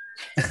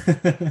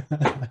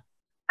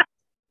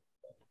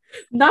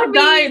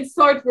 Die and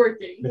start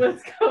working.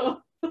 Let's go.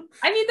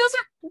 I mean,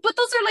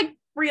 those are like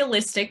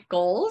realistic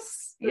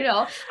goals, you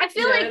know. I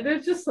feel like they're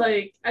just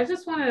like, I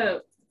just want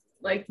to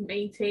like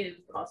maintain and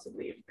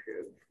possibly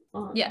improve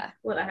on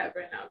what I have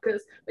right now,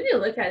 because when you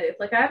look at it,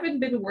 like I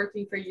haven't been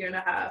working for a year and a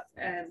half,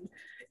 and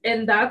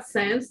in that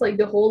sense, like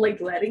the whole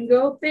like letting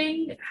go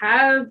thing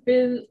has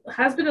been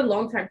a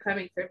long time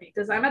coming for me,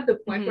 because I'm at the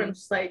point where I'm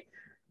just like,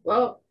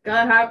 well,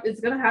 it's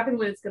gonna happen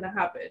when it's gonna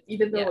happen,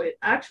 even though it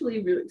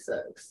actually really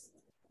sucks.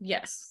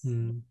 Yes.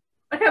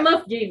 Like I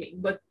love gaming,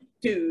 but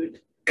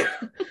dude,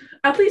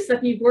 at least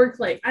let me work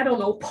like, I don't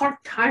know,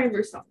 part-time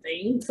or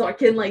something, so I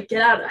can like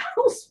get out of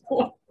the house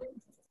more.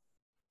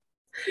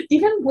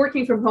 Even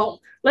working from home,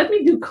 let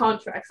me do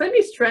contracts. Let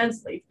me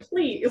translate,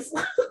 please.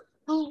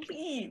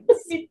 Please. Let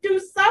me do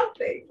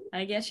something.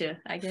 I get you.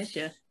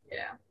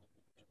 Yeah.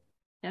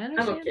 I I'm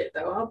understand. okay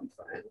though. I'll be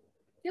fine.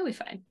 You'll be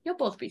fine. You'll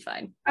both be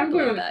fine. I'm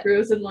going on a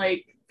cruise in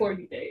like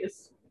 40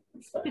 days.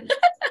 It's fine.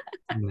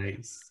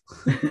 Nice.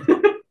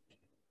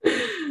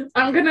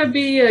 I'm gonna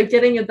be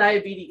getting a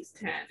diabetes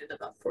tan in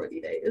about 40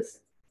 days.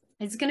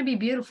 It's gonna be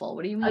beautiful.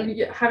 What do you mean?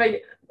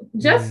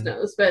 Jess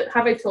knows, but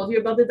have I told you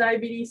about the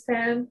diabetes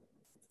tan,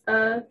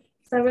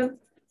 Seven?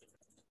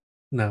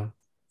 No.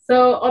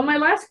 So on my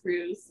last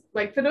cruise,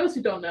 like for those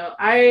who don't know,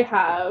 I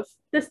have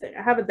this thing.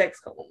 I have a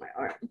Dexcom on my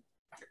arm.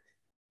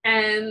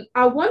 And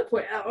at one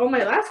point on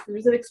my last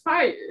cruise, it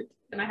expired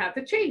and I had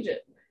to change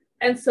it.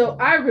 And so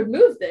I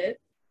removed it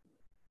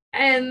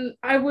and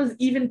I was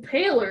even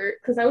paler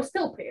because I was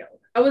still pale.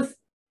 I was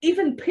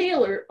even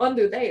paler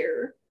under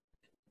there.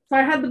 So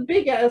I had the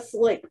big ass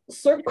like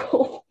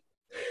circle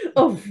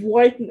of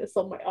whiteness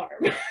on my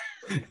arm.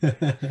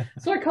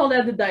 So I call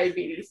that the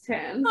diabetes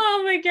tan.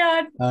 Oh my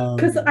god.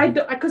 Because I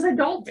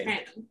don't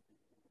tan.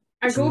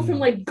 I go from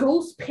like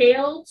ghost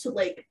pale to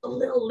like a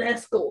little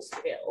less ghost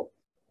pale.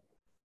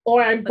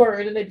 Or I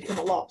burn and I become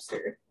a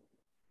lobster.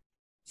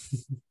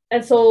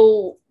 And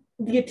so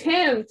the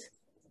attempt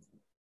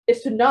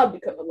is to not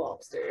become a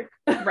lobster.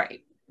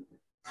 Right.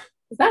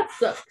 That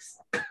sucks.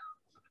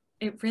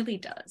 It really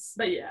does.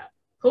 But yeah,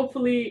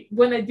 hopefully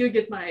when I do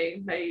get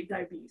my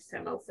diabetes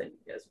tan, I'll send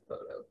you guys a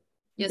photo.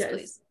 Yes,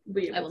 please.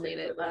 I will need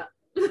it. That.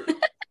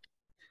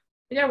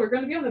 Yeah, we're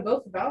going to be on the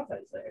boat for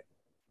Valentine's Day.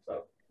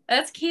 So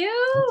that's cute.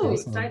 I'm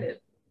really excited.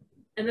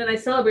 And then I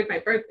celebrate my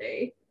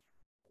birthday.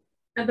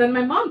 And then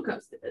my mom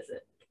comes to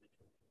visit.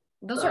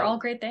 Those are all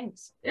great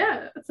things.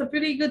 Yeah, it's a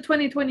pretty good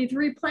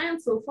 2023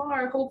 plan so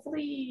far.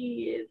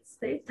 Hopefully it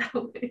stays that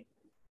way.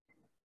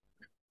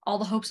 All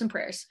the hopes and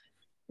prayers.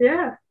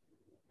 Yeah.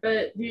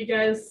 But do you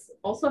guys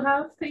also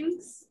have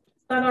things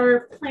that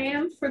are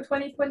planned for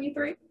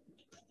 2023?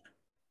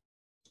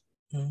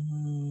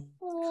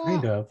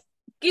 Kind of.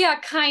 Yeah,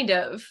 kind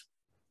of.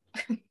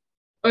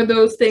 Are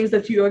those things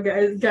that you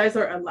guys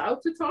are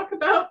allowed to talk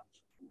about?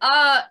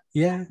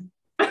 Yeah.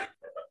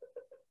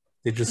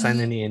 Did you sign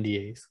any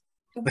NDAs?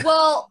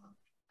 Well,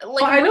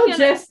 like I know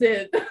Jess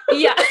did.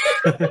 Yeah.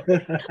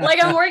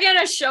 Like I'm working on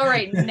a show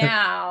right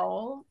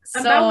now.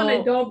 And that one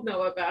I don't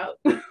know about.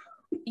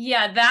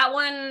 Yeah, that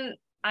one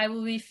I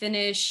will be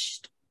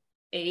finished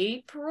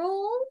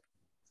April.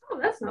 Oh,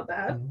 that's not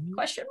bad.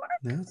 Question mark?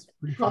 That's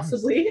pretty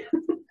possibly.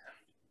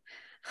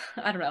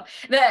 I don't know.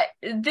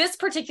 This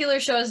particular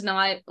show is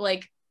not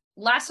like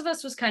Last of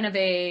Us was kind of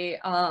a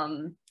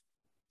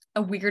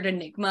weird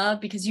enigma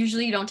because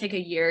usually you don't take a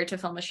year to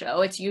film a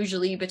show. It's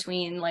usually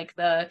between like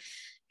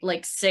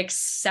 6,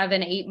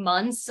 7, 8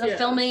 months of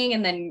filming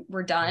and then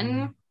we're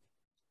done.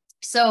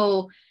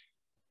 So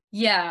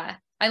yeah,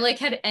 I like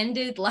had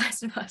ended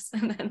Last of Us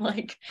and then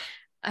like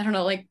I don't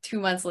know, like 2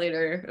 months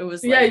later it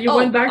was like, you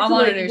went back to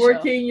like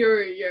working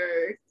your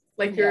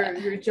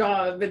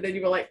job and then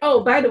you were like,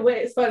 oh, by the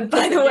way, I'm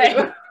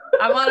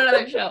on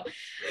another show.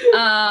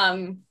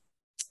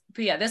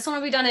 But yeah, this one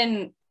will be done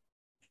in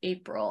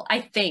April,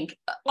 I think.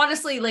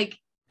 Honestly, like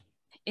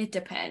it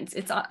depends.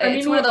 It's one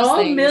of those all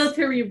things.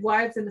 Military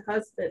wives and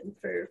husbands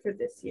for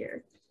this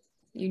year.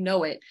 You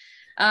know it.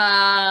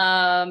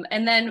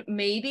 And then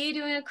maybe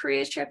doing a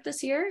cruise trip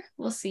this year.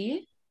 We'll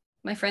see.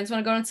 My friends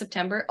want to go in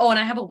September. Oh, and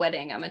I have a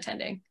wedding I'm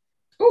attending.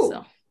 Oh,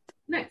 so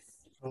nice.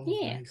 Oh,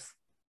 yeah. Nice.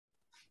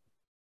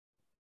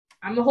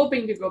 I'm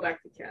hoping to go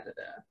back to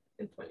Canada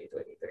in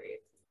 2023.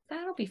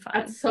 That'll be fun.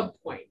 At some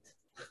point.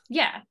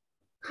 Yeah.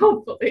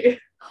 Hopefully.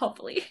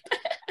 Hopefully.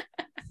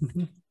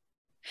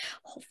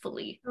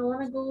 I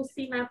want to go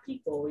see my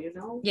people, you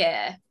know?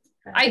 Yeah.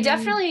 I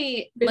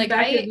definitely been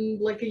back in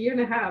like a year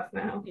and a half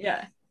now.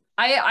 Yeah.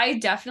 I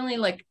definitely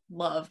like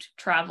loved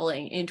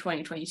traveling in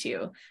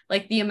 2022.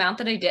 Like the amount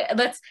that I did.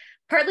 That's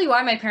partly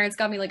why my parents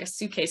got me like a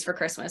suitcase for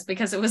Christmas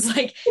because it was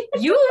like,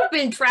 you've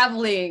been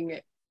traveling.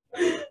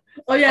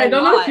 Oh yeah, I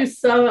don't know if you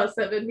saw us,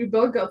 Evan. We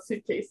both got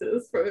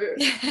suitcases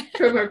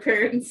from our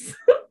parents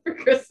for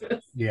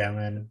Christmas. Yeah,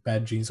 man.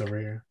 Bad genes over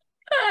here.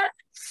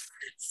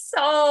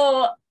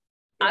 So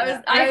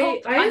yeah, I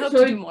hope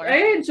to do more.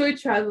 I enjoy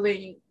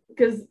traveling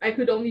because I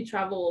could only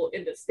travel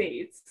in the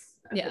States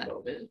at the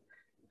moment.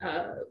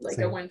 I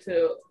went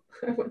to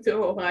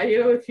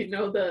Ohio, if you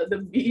know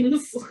the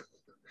beans.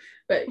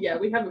 But yeah,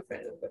 we have a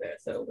friend over there.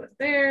 So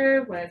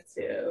went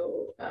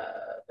to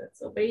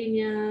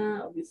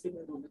Pennsylvania, obviously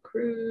went on the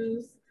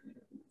cruise.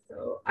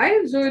 So I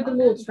enjoyed the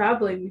little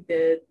traveling we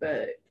did,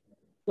 but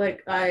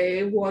like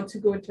I want to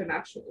go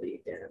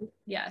internationally again.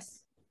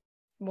 Yes.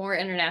 More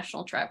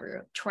international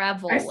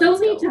travel. I still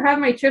need to have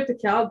my trip to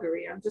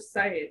Calgary. I'm just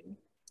saying.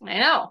 I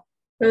know.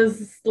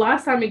 Because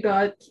last time it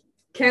got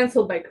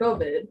canceled by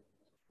COVID.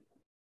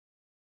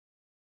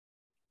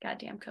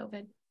 Goddamn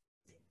COVID.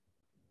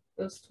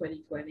 It was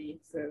 2020,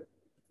 so.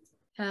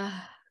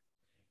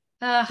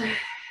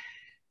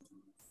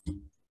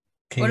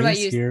 Can you guys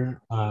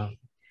hear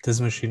this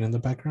machine in the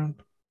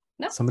background?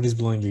 No. Somebody's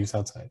blowing leaves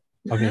outside.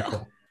 Okay,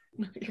 cool.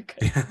 No, you're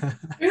good.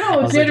 You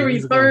know,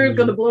 January 3rd,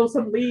 gonna blow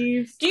some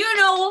leaves. Do you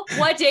know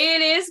what day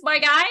it is, my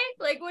guy?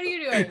 Like, what are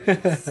you doing?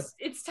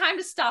 It's time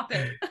to stop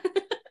it.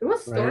 It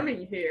was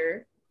storming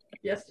here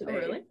yesterday. Oh,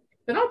 really?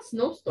 But not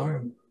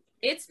snowstorm.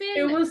 It's been.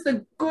 It was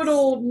the good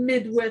old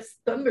Midwest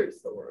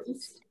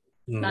thunderstorms.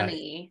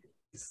 Sunny.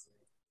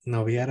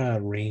 No, we had a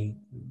rain,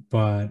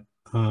 but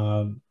do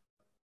I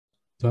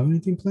have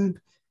anything planned?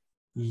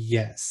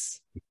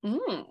 Yes.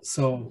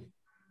 So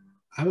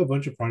I have a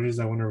bunch of projects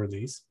I want to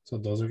release, so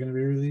those are going to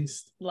be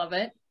released. Love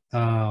it.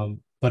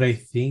 But I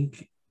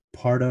think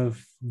part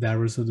of that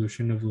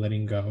resolution of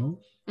letting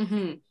go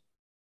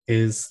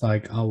is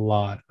like a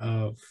lot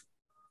of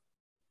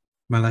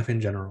my life in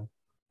general.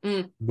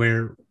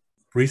 Where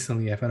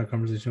recently I've had a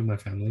conversation with my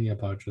family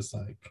about just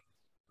like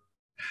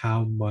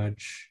how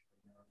much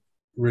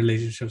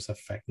relationships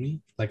affect me,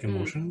 like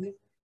emotionally.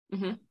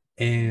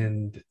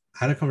 And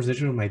I had a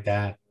conversation with my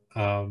dad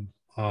on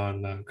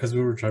because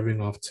we were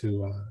driving off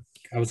to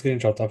I was getting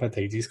dropped off at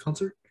the AG's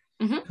concert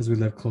because we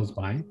live close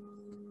by.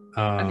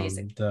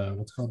 Amazing. The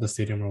what's called the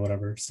stadium or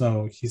whatever.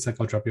 So he's like,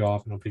 I'll drop you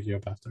off and I'll pick you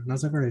up after. And I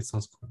was like, all right,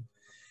 sounds cool.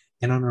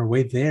 And on our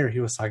way there, he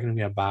was talking to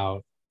me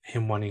about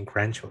him wanting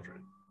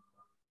grandchildren.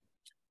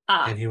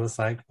 And he was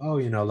like, oh,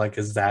 you know, like,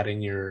 is that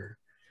in your,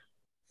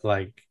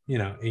 like, you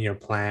know, in your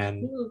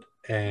plan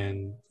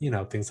and, you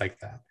know, things like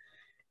that.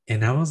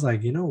 And I was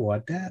like, you know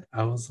what, Dad?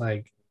 I was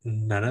like,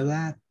 none of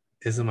that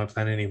is in my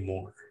plan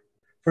anymore.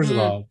 First of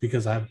all,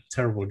 because I have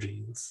terrible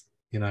genes.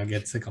 You know, I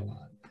get sick a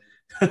lot.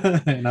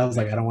 And I was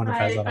like, I don't want to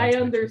pass that on. I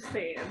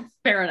understand.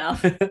 Fair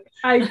enough.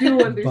 I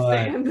do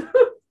understand.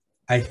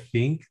 I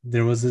think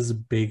there was this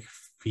big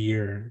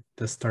fear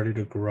that started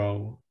to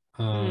grow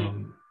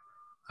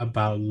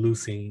about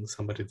losing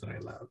somebody that I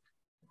love.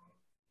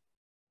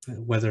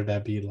 Whether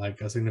that be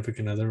like a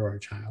significant other or a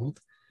child.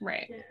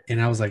 Right.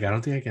 And I was like, I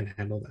don't think I can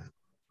handle that.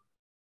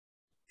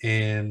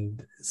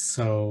 And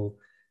so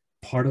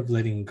part of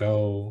letting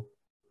go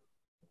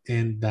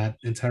and that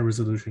entire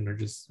resolution, or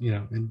just, you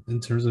know,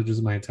 in terms of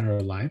just my entire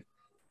life,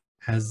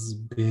 has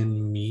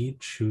been me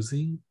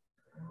choosing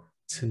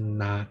to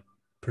not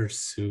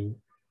pursue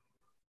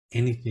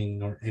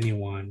anything or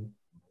anyone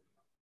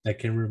that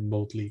can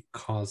remotely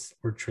cause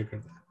or trigger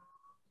that.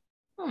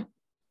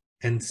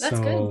 And that's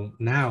so good.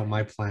 Now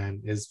my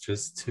plan is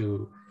just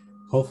to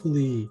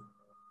hopefully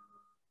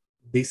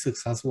be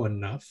successful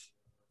enough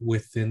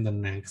within the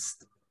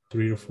next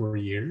 3 to 4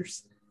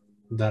 years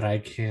that I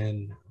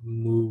can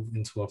move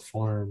into a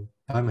farm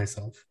by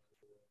myself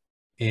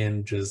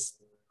and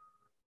just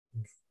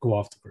go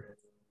off the grid.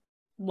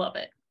 Love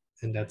it.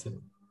 And that's it.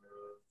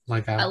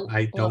 Like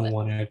I don't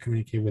want to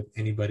communicate with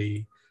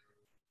anybody.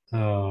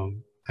 I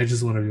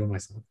just want to be with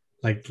myself.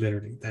 Like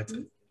literally, that's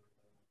it.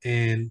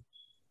 And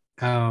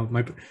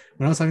when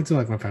I was talking to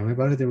like my family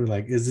about it, they were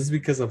like, is this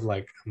because of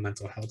like a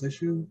mental health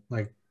issue?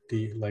 Like do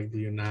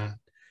you not,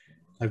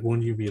 like,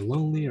 won't you be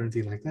lonely or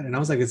anything like that? And I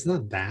was like, it's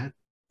not that,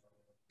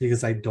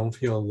 because I don't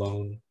feel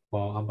alone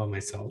while I'm by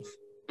myself.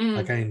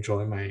 Like I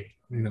enjoy my,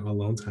 you know,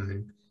 alone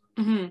time,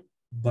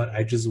 but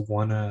I just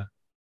want to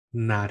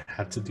not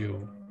have to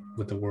deal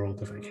with the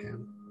world if I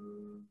can.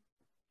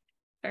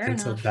 Fair enough.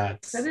 So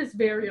that is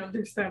very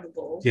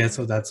understandable. Yeah,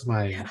 so that's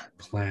my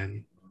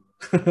plan.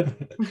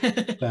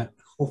 That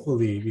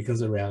hopefully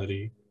becomes a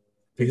reality.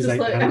 Because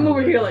I'm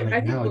over here like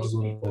now I just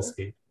want to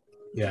escape.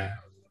 Yeah.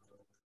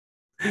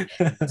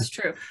 It's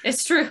true.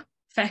 It's true.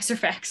 Facts are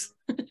facts.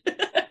 Like,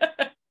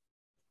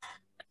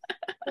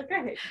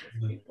 I hate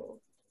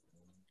people.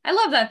 I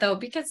love that though,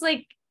 because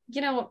like, you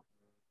know,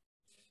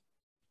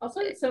 also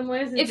in some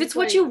ways, if it's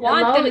what you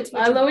want, then it's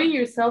allowing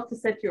yourself to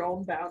set your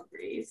own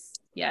boundaries.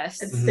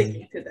 Yes. And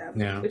sticking to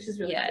them, which is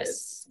really good.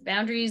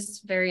 Boundaries,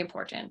 very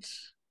important.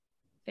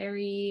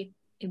 Very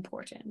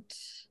important.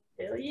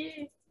 Hell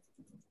yeah.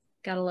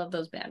 Gotta love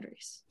those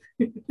boundaries.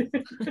 Is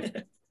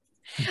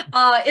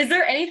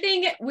there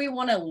anything we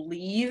want to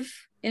leave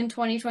in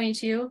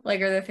 2022?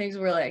 Like, are there things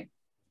we're like,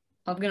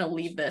 I'm gonna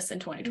leave this in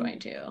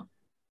 2022?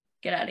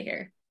 Get out of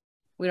here.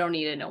 We don't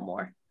need it no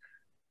more.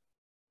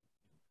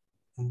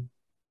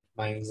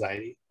 My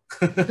anxiety.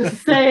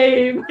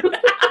 Same. True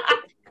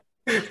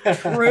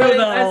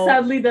though.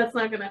 Sadly, that's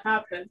not gonna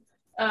happen.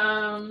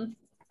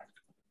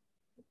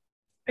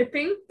 I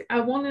think I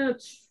want to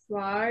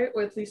try,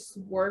 or at least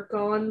work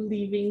on,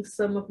 leaving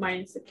some of my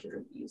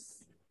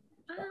insecurities.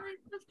 I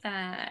love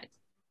that.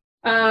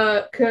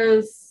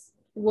 Because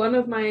one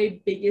of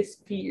my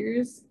biggest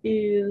fears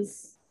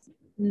is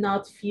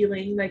not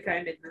feeling like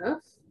I'm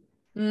enough.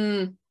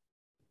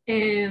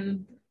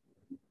 And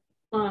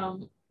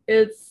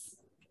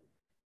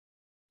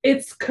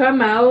it's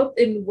come out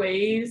in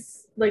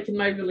ways, like in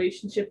my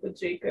relationship with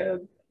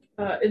Jacob,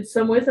 in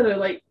some ways that are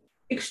like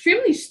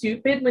extremely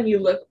stupid when you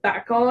look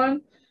back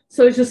on.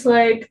 So it's just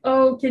like,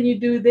 oh, can you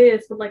do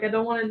this? But like, I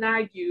don't want to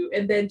nag you.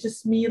 And then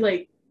just me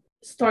like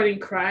starting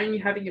crying,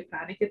 having a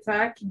panic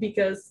attack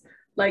because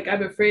like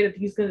I'm afraid that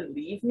he's gonna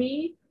leave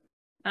me.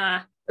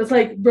 It's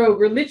like, bro,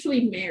 we're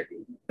literally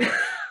married.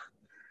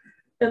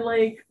 And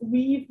like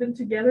we've been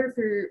together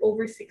for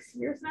over 6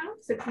 years now,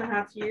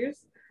 6.5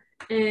 years.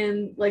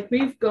 And like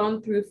we've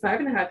gone through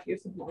 5.5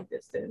 years of long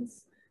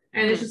distance.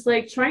 And it's just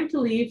like trying to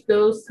leave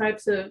those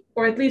types of,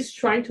 or at least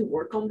trying to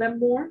work on them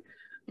more,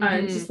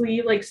 and just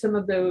leave like some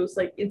of those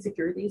like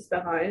insecurities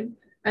behind.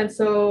 And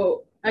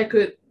so I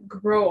could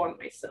grow on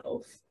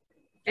myself.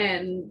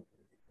 And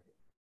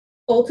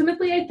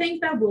ultimately, I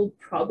think that will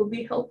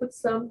probably help with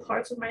some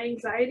parts of my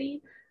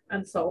anxiety.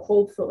 And so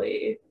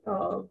hopefully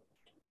it'll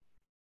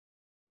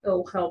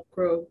help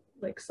grow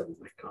like some of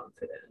my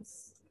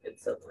confidence in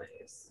some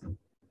ways.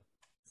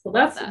 So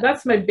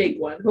that's my big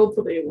one.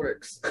 Hopefully it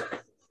works.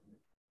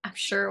 I'm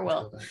sure it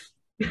will.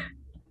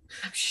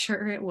 I'm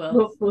sure it will.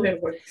 Hopefully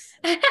it works.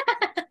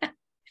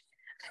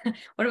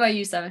 What about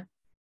you, Seven?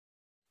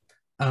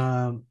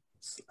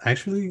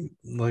 Actually,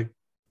 like,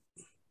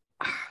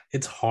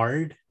 it's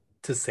hard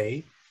to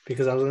say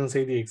because I was gonna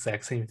say the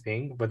exact same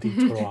thing, but the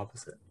total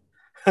opposite.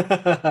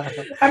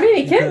 I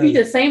mean, it can't be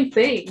the same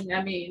thing.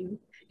 I mean,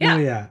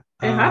 yeah,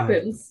 it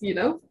happens, you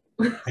know.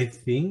 I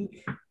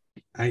think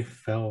I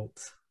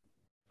felt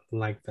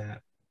like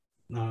that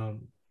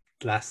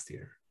last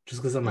year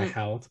just because of my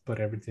health,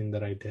 but everything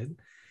that I did.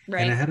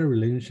 Right. And I had a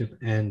relationship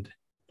end,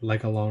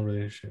 like a long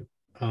relationship,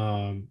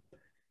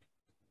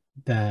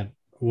 that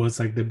was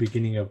like the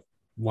beginning of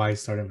why I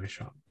started my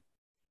shop.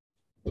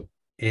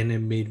 And it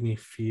made me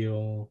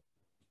feel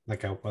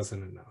like I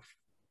wasn't enough.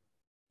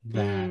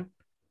 That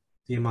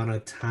the amount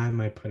of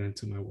time I put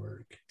into my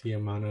work, the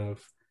amount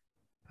of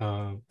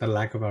the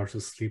lack of hours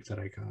of sleep that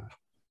I got,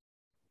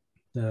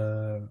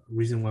 the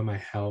reason why my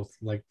health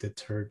like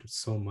deterred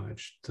so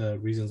much, the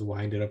reasons why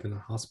I ended up in the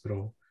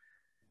hospital,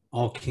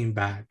 all came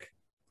back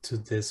to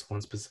this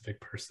one specific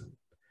person.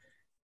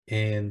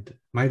 And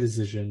my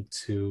decision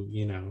to,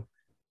 you know,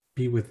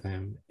 be with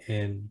them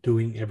and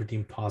doing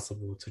everything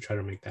possible to try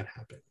to make that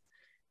happen.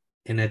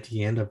 And at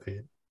the end of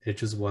it, it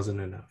just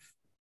wasn't enough.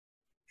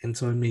 And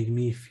so it made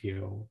me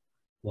feel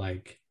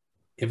like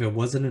if it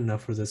wasn't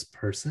enough for this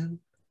person,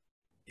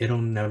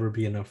 it'll never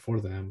be enough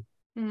for them.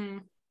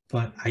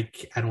 But I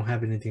don't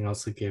have anything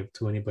else to give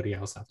to anybody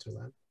else after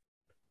that.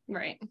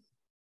 Right.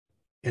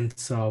 And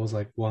so I was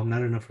like, well, I'm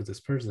not enough for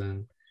this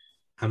person.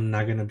 I'm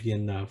not going to be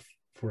enough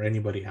for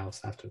anybody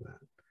else after that.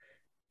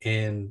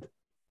 And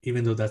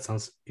even though that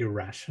sounds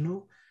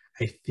irrational,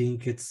 I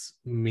think it's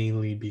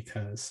mainly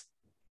because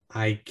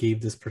I gave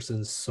this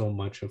person so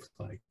much of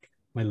like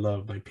my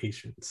love, my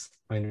patience,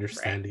 my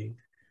understanding,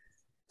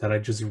 that I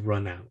just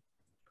run out.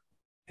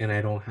 And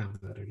I don't have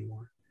that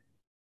anymore.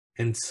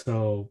 And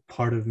so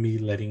part of me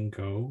letting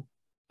go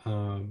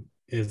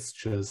is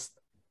just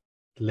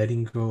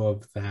letting go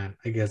of that,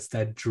 I guess,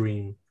 that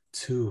dream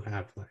to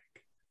have like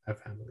a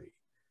family.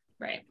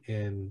 Right.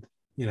 And,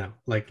 you know,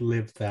 like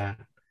live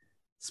that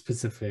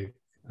specific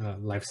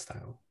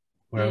lifestyle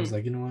where I was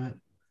like, you know what?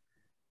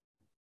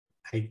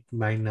 I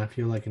might not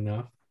feel like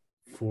enough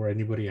for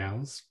anybody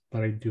else,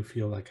 but I do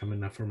feel like I'm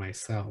enough for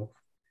myself.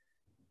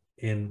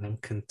 And I'm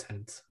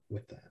content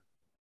with that.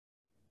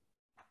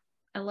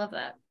 I love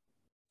that.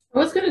 I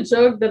was gonna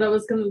joke that I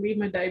was gonna leave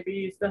my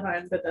diabetes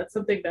behind, but that's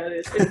something that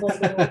is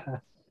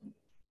impossible.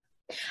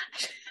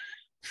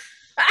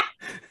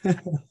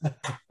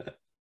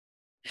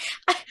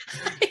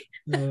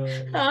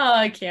 Oh,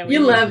 I can't.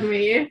 You love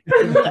me.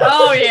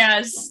 Oh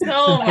yes,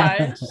 so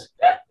much,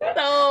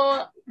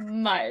 so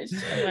much. Oh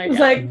my God.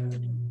 Like,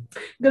 I'm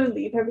gonna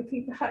leave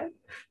everything behind.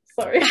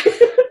 Sorry.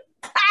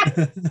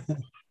 I'm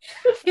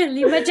gonna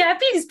leave my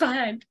diabetes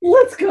behind.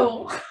 Let's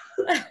go.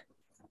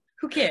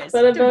 Who cares?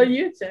 What about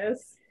you,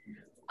 Jess?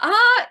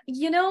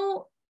 You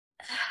know,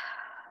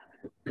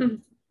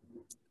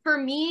 for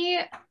me,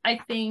 I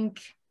think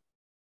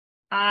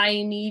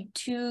I need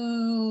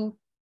to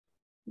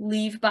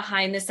leave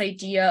behind this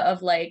idea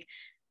of like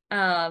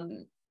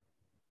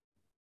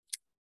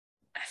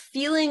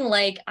feeling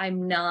like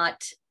I'm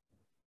not,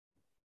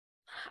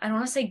 I don't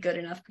want to say good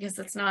enough because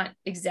that's not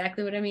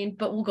exactly what I mean,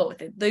 but we'll go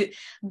with it. The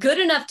good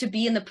enough to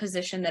be in the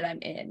position that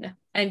I'm in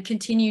and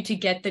continue to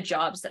get the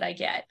jobs that I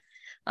get.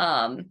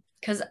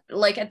 Because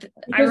like I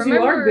remember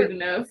you are good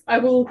enough. I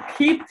will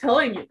keep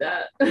telling you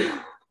that.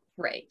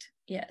 Right.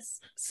 Yes.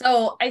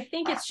 So I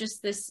think it's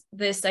just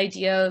this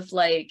idea of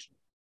like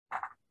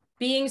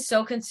being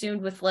so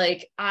consumed with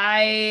like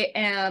I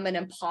am an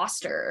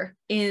imposter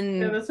in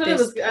that's what I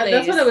was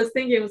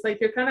thinking. It was like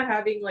you're kind of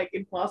having like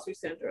imposter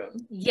syndrome.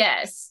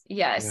 Yes.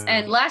 Yeah.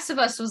 And Last of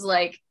Us was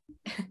like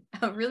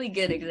a really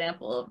good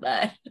example of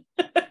that.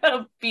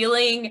 Of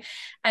feeling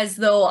as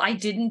though I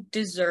didn't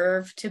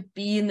deserve to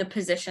be in the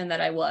position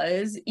that I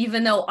was,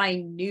 even though I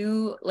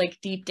knew like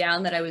deep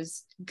down that I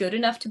was good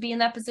enough to be in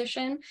that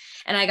position,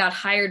 and I got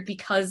hired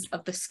because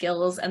of the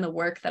skills and the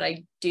work that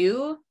I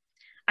do.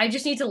 I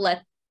just need to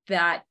let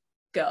that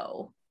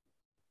go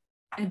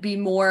and be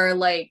more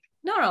like,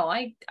 no,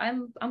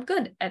 I'm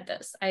good at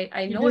this.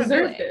 I know what I'm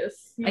doing.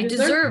 I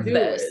deserve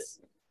this.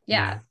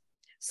 Yeah.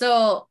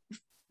 So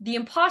the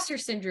imposter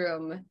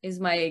syndrome is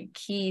my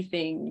key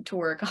thing to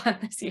work on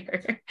this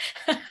year.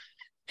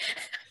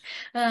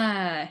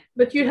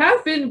 But you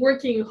have been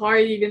working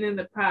hard even in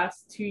the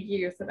past 2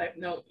 years that I've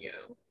known you.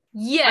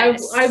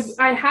 Yes.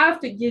 I have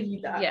to give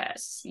you that.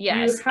 Yes. You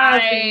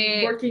have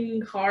been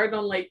working hard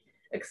on like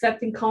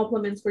accepting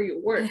compliments for your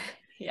work.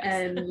 Yes.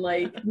 And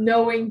like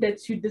knowing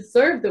that you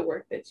deserve the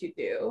work that you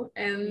do,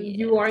 and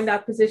you are in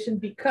that position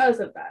because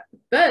of that.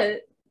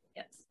 But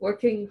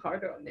working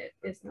harder on it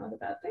is not a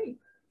bad thing.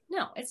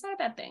 No, it's not a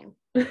bad thing.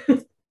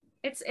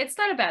 It's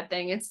not a bad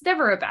thing. It's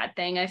never a bad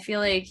thing. I feel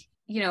like,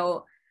 you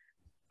know,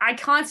 I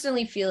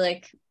constantly feel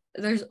like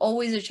there's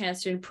always a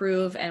chance to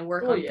improve and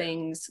work on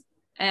things,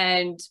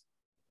 and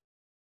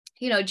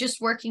you know,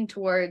 just working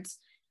towards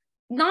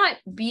not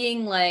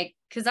being like,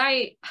 because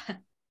I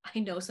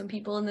know some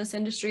people in this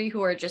industry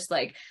who are just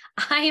like,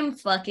 I am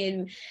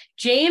fucking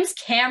James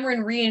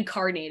Cameron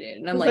reincarnated.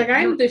 And I'm like,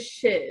 I'm the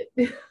shit.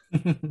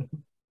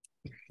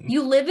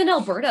 You live in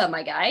Alberta,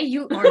 my guy.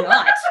 You are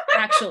not,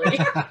 actually.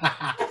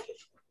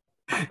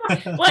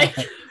 Like,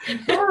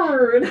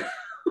 bird.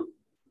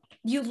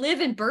 You live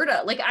in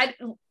Alberta. Like,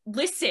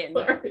 listen,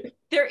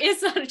 there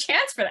is not a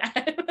chance for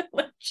that.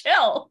 Like,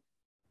 chill.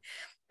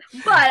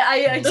 But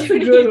I that's a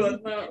good one,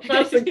 though.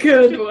 That's a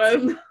good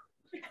one.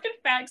 In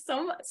fact,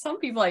 some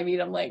people I meet,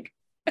 I'm like,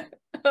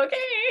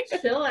 okay,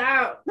 chill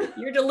out.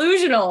 You're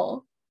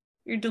delusional.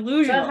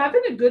 But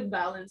having a good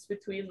balance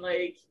between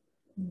like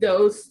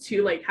those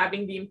two, like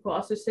having the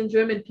imposter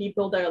syndrome and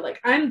people that are like,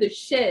 I'm the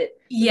shit.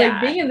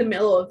 Like being in the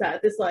middle of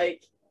that is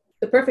like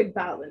the perfect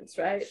balance,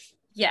 right?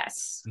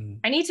 Yes.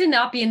 I need to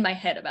not be in my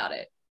head about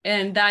it.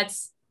 And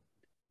that's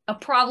a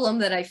problem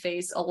that I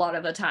face a lot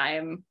of the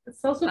time.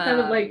 It's also kind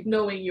of like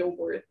knowing your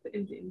worth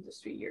in the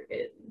industry you're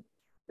in.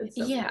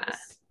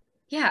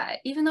 Yeah,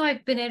 even though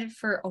I've been in it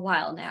for a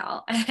while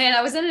now, and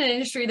I was in an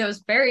industry that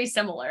was very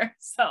similar,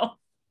 so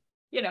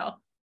you know,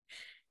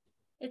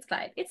 it's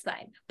fine.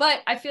 But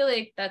I feel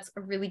like that's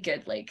a really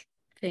good like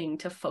thing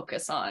to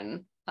focus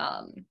on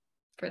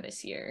for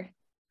this year,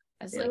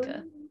 as like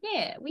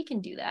we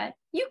can do that.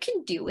 You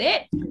can do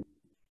it.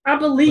 I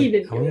believe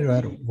it. I wanted to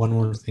add one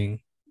more thing.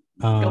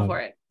 Go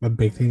for it. A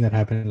big thing that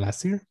happened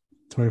last year.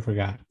 Totally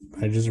forgot.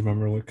 I just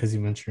remember because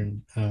you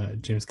mentioned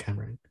James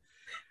Cameron.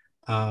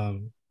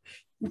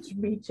 Did you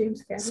meet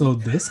James Cameron? So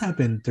this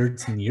happened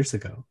 13 years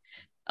ago.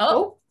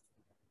 Oh.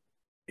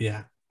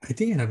 Yeah, I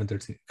think it happened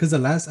 13 because the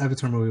last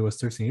Avatar movie was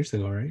 13 years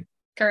ago, right?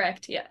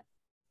 Correct. Yeah.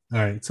 All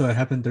right, so it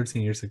happened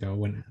 13 years ago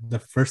when the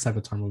first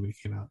Avatar movie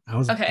came out. I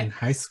was in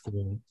high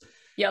school.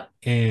 Yep.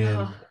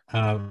 And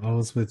I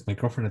was with my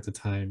girlfriend at the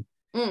time,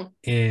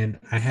 and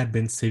I had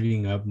been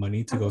saving up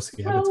money to go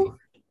see Avatar.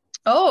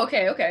 Oh,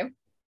 okay.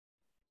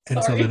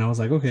 And so then I was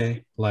like,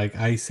 okay, like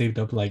I saved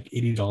up like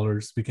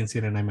 $80. We can see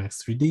it in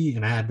IMAX 3D,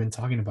 and I had been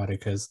talking about it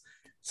because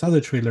I saw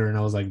the trailer and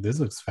I was like, this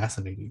looks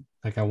fascinating.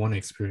 Like I want to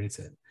experience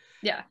it.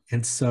 Yeah.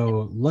 And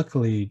so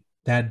luckily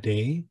that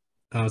day,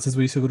 since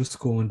we used to go to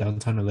school in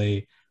downtown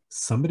LA,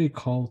 somebody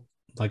called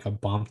like a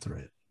bomb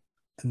threat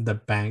in the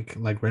bank,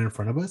 like right in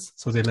front of us.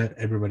 So they let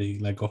everybody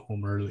like go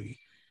home early.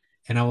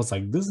 And I was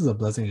like, this is a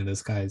blessing in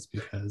disguise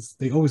because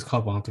they always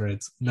call bomb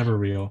threats, never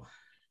real.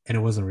 And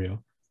it wasn't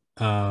real.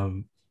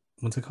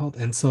 What's it called?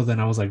 And so then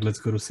I was like, let's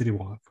go to City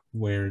Walk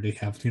where they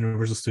have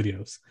Universal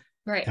Studios.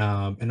 Right.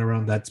 And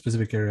around that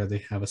specific area,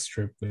 they have a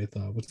strip with,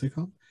 what's it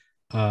called?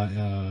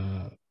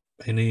 An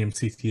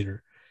AMC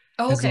theater.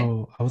 Oh, okay. And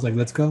so I was like,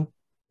 let's go.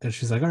 And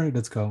she's like, all right,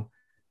 let's go.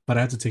 But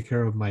I had to take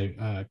care of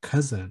my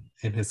cousin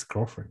and his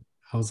girlfriend.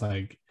 I was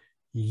like,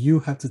 you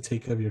have to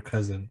take care of your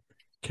cousin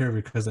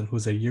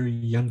who's a year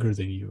younger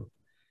than you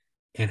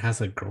and has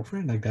a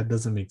girlfriend. Like that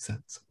doesn't make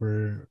sense.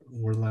 We're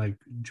like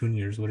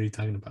juniors. What are you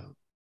talking about?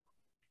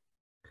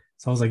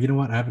 So I was like, you know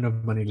what? I have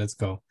enough money. Let's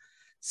go.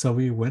 So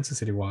we went to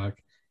City Walk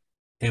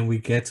and we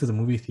get to the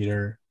movie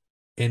theater,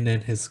 and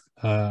then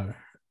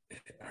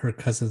her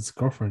cousin's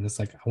girlfriend is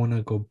like, I want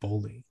to go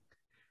bowling.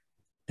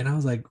 And I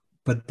was like,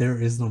 but there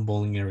is no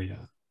bowling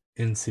area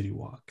in City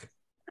Walk.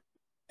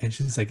 And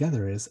she's like, yeah,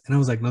 there is. And I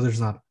was like, no,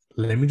 there's not.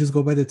 Let me just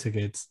go buy the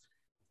tickets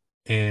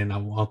and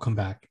I'll come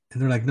back.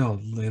 And they're like, no.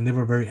 And they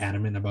were very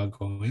adamant about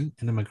going.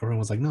 And then my girlfriend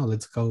was like, no,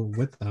 let's go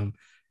with them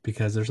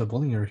because there's a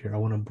bowling area here. I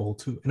want to bowl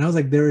too. And I was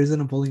like, there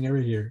isn't a bowling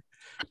area here.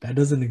 That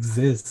doesn't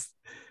exist.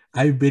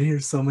 I've been here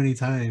so many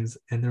times.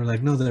 And they're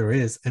like, no, there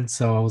is. And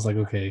so I was like,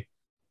 okay.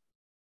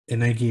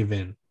 And I gave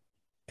in.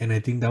 And I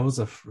think that was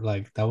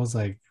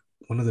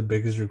one of the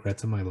biggest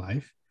regrets of my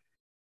life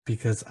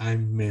because I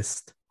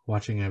missed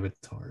watching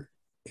Avatar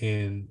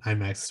in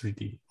IMAX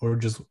 3D or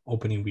just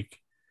opening week.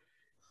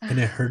 And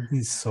it hurt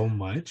me so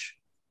much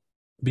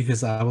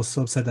because I was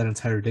so upset that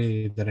entire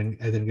day that I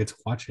didn't get to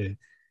watch it.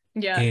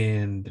 Yeah.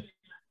 And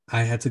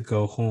I had to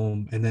go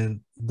home. And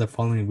then the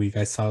following week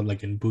I saw it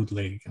like in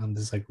bootleg on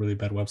this like really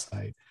bad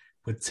website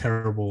with a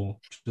terrible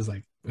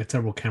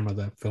camera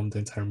that filmed the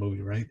entire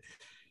movie, right?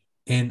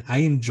 And I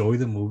enjoyed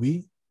the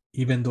movie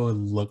even though it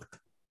looked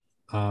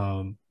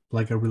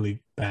like a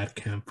really bad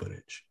cam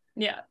footage.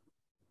 Yeah.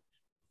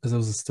 Because it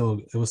was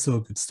still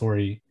a good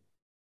story,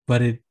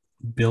 but it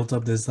built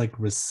up this like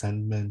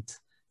resentment,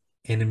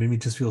 and it made me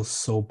just feel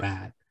so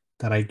bad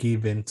that I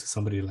gave in to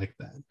somebody like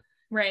that,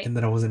 right? And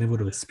that I wasn't able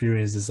to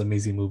experience this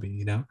amazing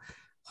movie.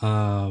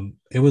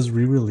 It was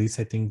re-released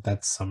I think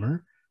that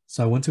summer,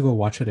 So I went to go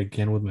watch it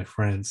again with my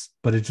friends,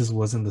 but it just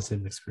wasn't the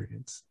same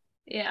experience.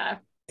 Yeah.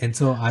 And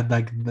so I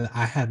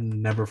had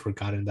never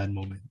forgotten that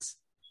moment,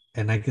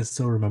 and I can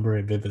still remember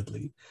it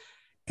vividly.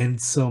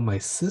 And so my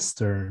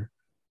sister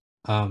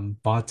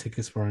bought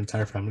tickets for our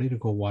entire family to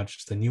go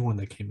watch the new one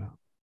that came out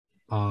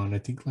on, I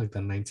think, like the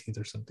 19th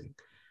or something.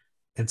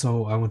 And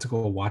so I went to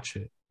go watch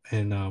it,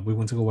 and we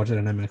went to go watch it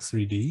in IMAX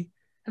 3D.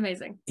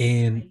 Amazing.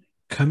 And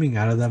coming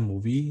out of that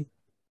movie,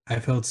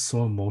 I felt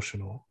so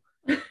emotional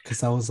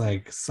because I was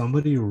like,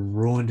 somebody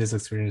ruined this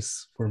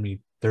experience for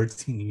me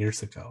 13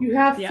 years ago. You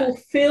have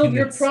fulfilled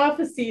your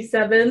prophecy,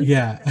 Seven.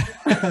 Yeah.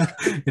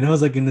 And I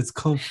was like, and it's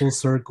come full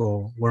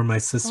circle where my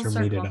sister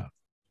made it up.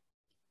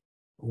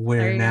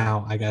 Where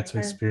now I got to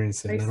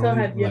experience it, not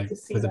only like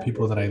with the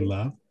people that I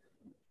love,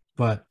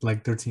 but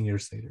like 13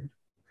 years later.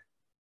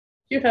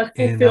 You have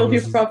fulfilled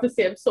your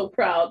prophecy. I'm so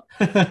proud.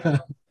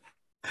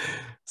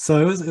 So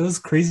it was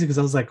crazy because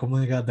I was like, oh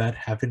my god, that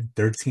happened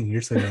 13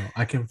 years ago.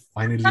 I can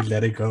finally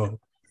let it go.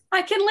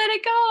 I can let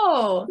it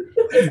go.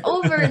 It's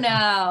over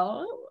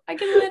now. I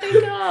can let it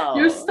go.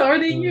 You're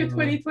starting your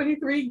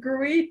 2023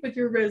 great with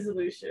your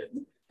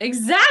resolution.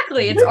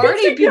 Exactly. It's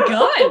already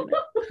begun.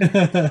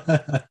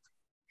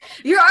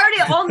 You're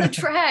already on the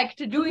track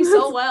to doing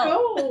so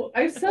well. Go.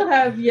 I still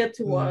have yet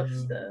to watch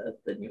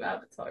the new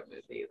Avatar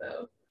movie,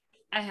 though.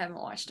 I haven't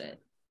watched it.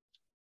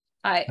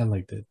 I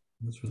liked it.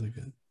 It was really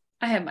good.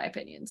 I have my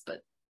opinions,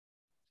 but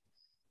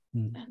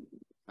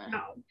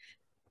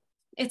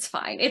it's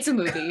fine. It's a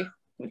movie.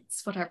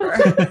 It's whatever.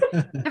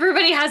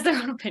 Everybody has their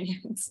own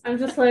opinions. I'm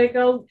just like,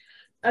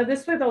 at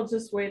this point, I'll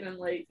just wait and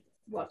like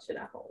watch it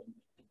at home.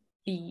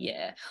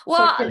 Yeah.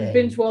 Well, so I can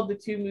binge watch the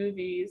two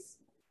movies,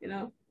 you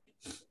know?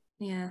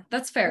 Yeah,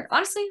 that's fair.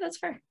 Honestly, that's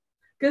fair.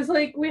 Because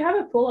like we have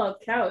a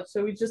pull-out couch,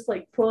 so we just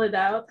like pull it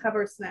out, have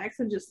our snacks,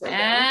 and just like.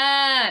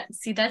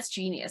 See, that's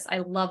genius. I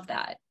love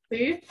that.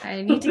 See?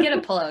 I need to get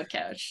a pull-out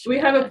couch. We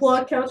have a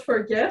pull-out couch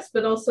for guests,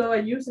 but also I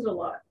use it a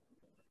lot.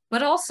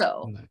 But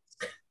also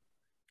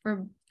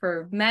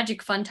for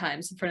magic fun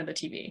times in front of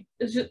the TV.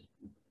 It's just.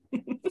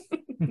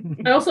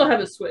 I also have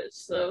a Switch,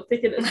 so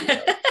think it as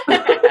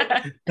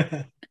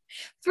well.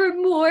 For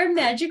more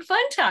magic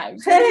fun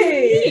times.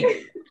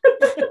 Hey.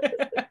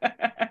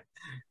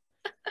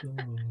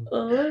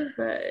 All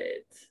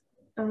right.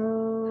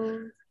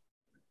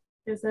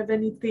 Does have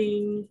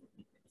anything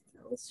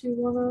else you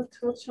want to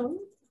touch on?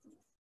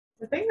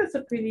 I think that's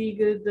a pretty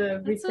good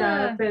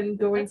recap and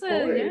going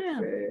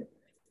forward.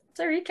 It's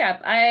a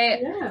recap.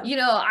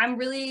 I'm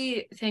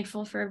really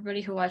thankful for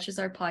everybody who watches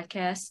our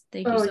podcast.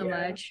 Thank you so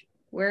much.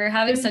 We're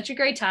having such a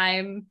great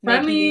time.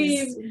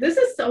 This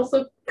is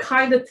also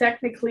kind of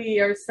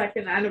technically our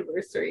second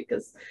anniversary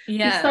because we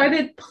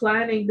started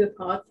planning the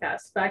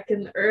podcast back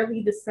in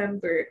early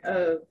December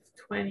of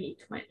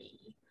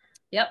 2020.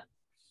 Yep.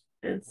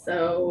 And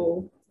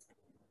so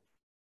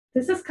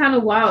this is kind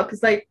of wild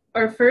because like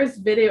our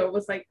first video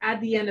was like at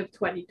the end of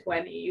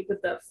 2020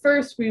 with the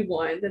first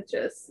rewind that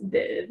just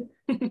did.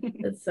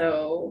 And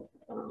so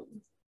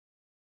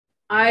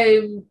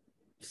I'm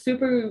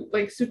super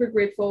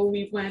grateful.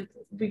 We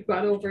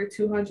got over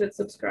 200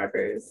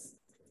 subscribers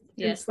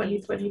in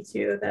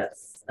 2022.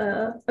 That's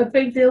a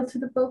big deal to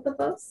the both of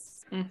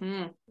us.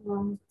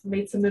 Mm-hmm.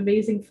 Made some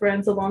amazing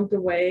friends along the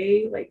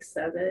way, like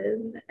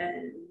Seven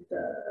and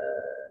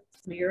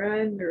Mira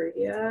and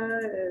Maria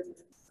and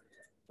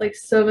like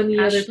so many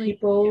other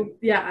people.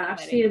 Yeah,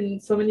 Ashley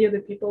and so many other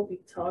people we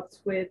talked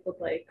with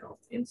like on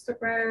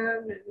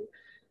Instagram, and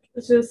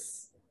it's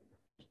just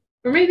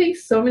we're meeting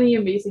so many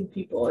amazing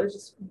people. It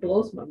just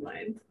blows my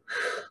mind.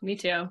 Me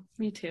too.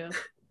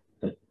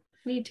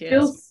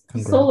 Feels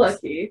so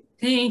lucky.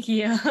 Thank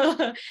you.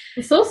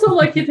 I'm so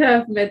lucky to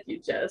have met you,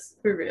 Jess,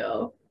 for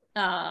real.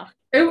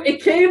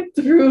 It came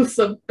through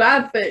some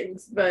bad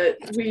things, but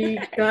we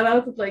got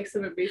out of like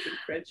some amazing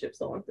friendships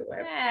along the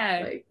way.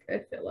 Yeah. Like I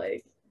feel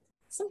like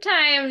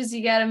sometimes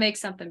you gotta make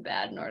something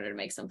bad in order to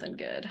make something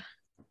good.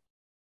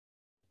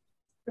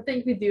 I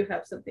think we do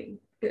have something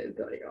good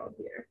going on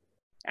here.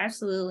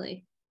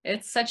 Absolutely.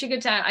 It's such a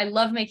good time. I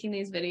love making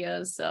these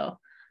videos, so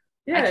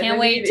yeah, I can't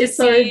wait to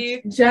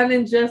see Jen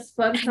and Jess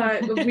fun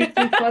time, a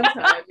weekly fun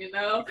time, you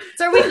know? It's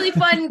our weekly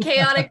fun,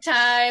 chaotic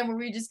time where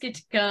we just get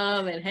to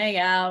come and hang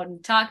out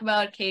and talk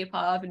about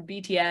K-pop and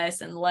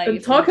BTS and life.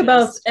 And talk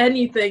about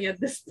anything at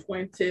this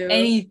point, too.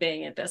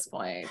 Anything at this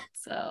point.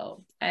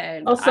 So,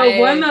 and also,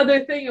 one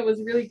other thing I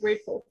was really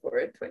grateful for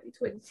in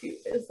 2022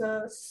 is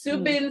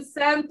Subin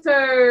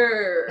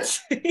Center.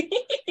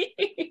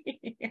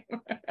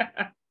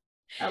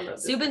 I love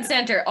Subin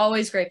Center,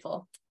 always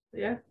grateful.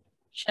 Yeah.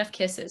 Chef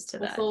kisses to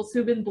that.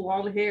 Also, Subin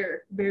blonde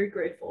hair. Very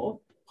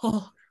grateful.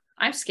 Oh,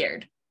 I'm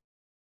scared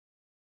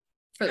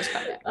for this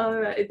project. All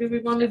right. Do we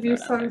want to do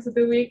songs of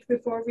the week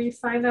before we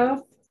sign off?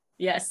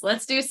 Yes,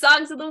 let's do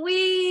songs of the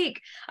week.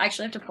 I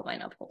actually have to pull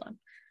mine up. Hold on.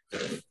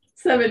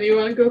 Seven, you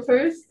want to go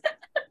first?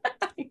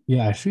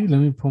 Yeah, actually, let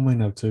me pull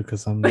mine up too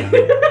because I'm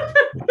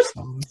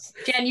songs.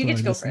 Jen, you get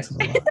to go first.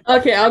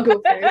 Okay, I'll go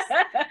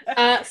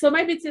first. So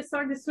my BTS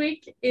song this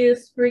week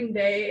is Spring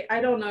Day. I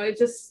don't know. It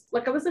just,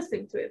 like, I was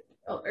listening to it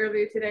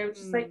earlier today. I was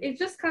just like, it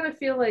just kind of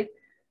feel like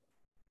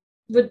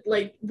with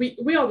like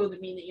we all know the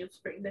meaning of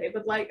spring day,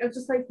 but like I'm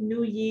just like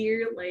new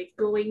year, like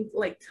going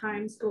like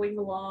time's going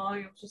along.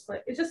 I'm just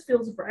like it just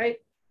feels bright.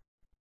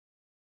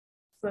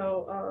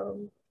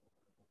 So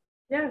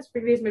yeah,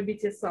 spring day is my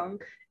BTS song.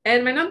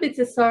 And my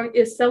non-BTS song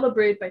is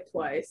Celebrate by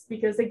Twice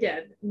because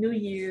again, new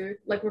year,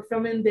 like we're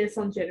filming this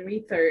on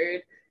January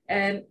 3rd,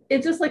 and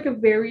it's just like a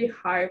very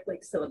hype,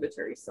 like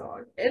celebratory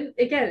song. And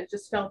again, it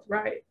just felt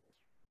right.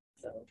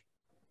 So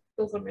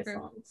those are my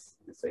songs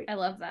this week. I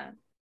love that.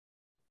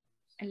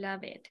 I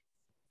love it.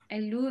 I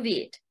love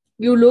it.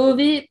 You love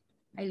it?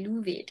 I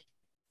love it.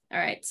 All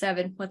right,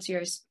 7. What's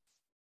yours?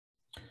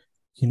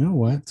 You know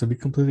what? To be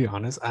completely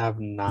honest, I have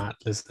not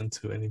listened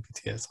to any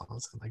BTS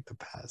songs in like the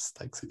past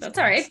like 6 That's months.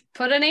 all right.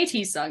 Put an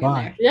AT song in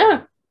there.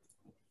 Yeah.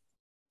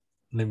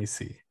 Let me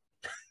see.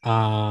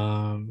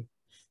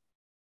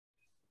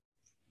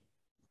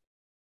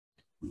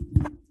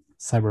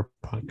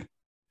 Cyberpunk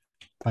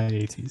by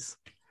 80s.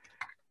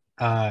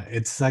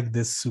 It's like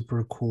this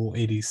super cool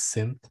 80s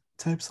synth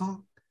type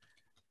song,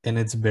 and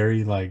it's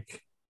very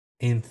like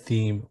in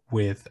theme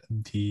with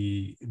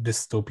the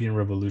dystopian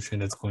revolution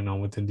that's going on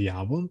within the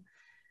album,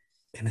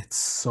 and it's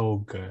so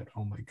good.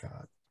 Oh my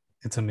god,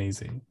 it's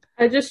amazing.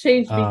 I just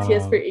changed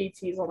BTS for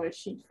 80s on my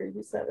sheet for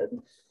you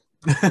 7.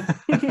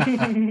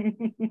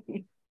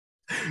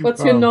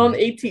 What's your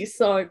non-80s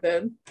song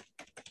then?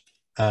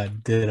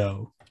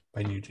 Ditto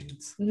by New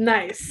Jeans.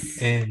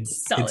 Nice. And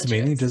it's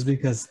mainly just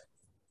because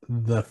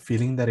the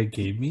feeling that it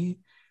gave me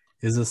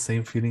is the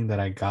same feeling that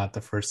I got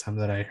the first time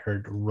that I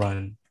heard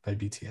Run by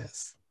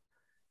BTS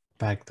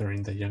back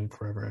during the Young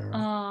Forever era.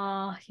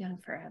 Oh, Young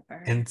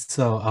Forever. And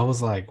so I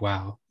was like,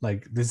 wow,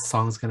 like this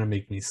song's gonna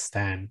make me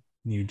stan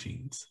New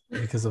Jeans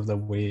because of the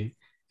way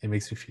it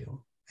makes me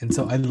feel. And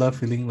so I love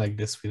feeling like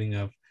this feeling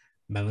of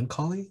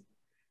melancholy.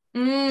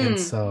 And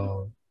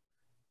so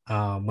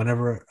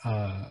whenever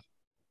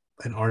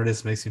an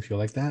artist makes me feel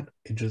like that,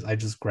 I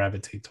just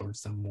gravitate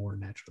towards them more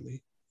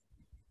naturally.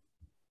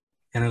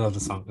 And I love the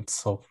song. It's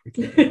so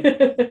freaking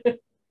good.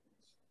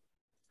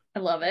 I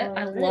love it.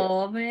 I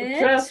love it.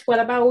 Just what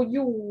about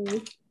you?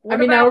 I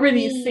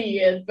already see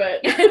it, but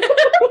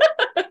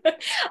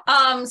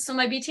so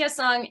my BTS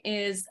song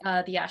is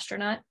The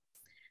Astronaut.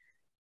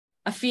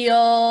 I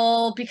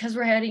feel because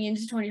we're heading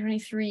into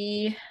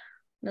 2023,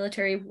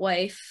 military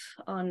wife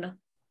on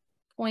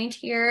point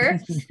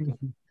here.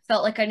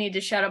 Felt like I need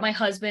to shout out my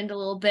husband a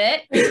little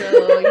bit.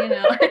 So, you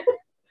know.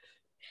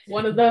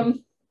 One of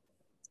them.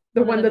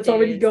 The one that's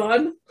already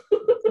gone.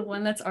 The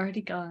one that's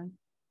already gone.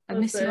 I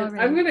miss you already.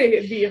 I'm gonna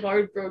be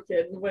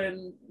heartbroken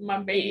when my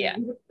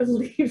main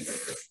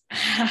leaves.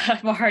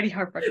 I'm already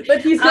heartbroken.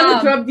 But he's gonna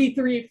drop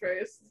D3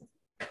 first.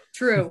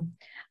 True.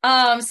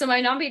 So my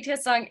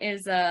non-BTS song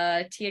is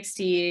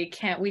TXT,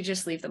 Can't We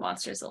Just Leave the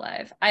Monsters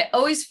Alive. I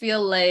always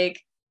feel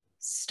like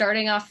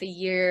starting off the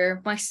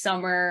year, my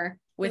summer,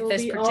 with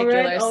this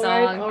particular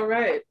song. All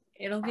right.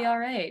 It'll be all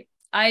right.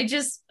 I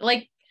just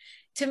like,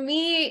 to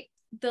me,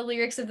 the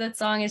lyrics of that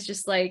song is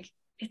just like,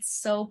 it's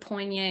so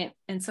poignant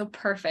and so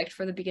perfect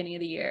for the beginning of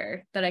the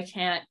year that I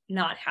can't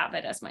not have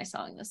it as my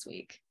song this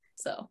week.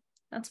 So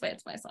that's why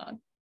it's my song.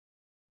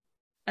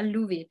 I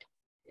love it.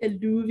 I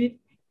love it.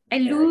 I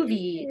love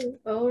it.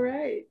 All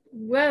right.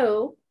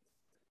 Well,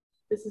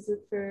 this is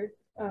it for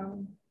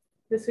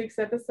this week's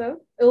episode.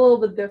 A little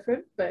bit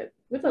different, but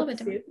we'd love to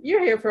see it.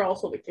 You're here for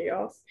also the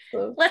chaos.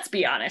 So. Let's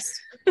be honest.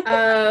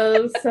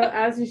 So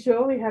as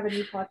usual, we have a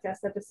new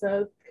podcast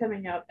episode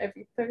coming out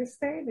every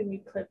Thursday, the new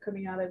clip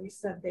coming out every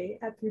Sunday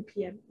at 3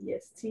 p.m.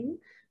 EST.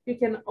 You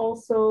can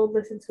also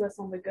listen to us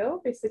on the go,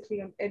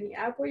 basically on any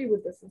app where you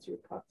would listen to your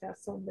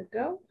podcasts on the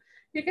go.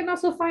 You can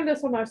also find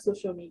us on our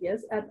social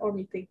medias at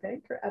Army Think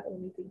Tank or at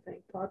Army Think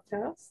Tank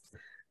Podcast.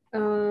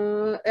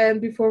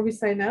 And before we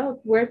sign out,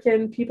 where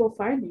can people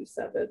find you,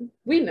 Seven?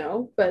 We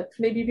know, but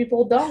maybe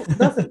people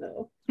doesn't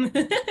know.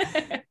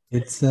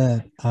 It's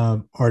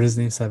artist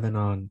name 7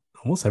 on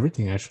almost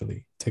everything,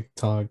 actually.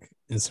 TikTok,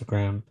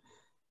 Instagram,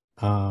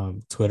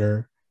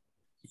 Twitter,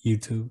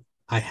 YouTube.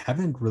 I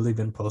haven't really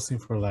been posting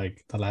for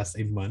like the last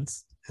 8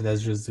 months, and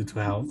that's just due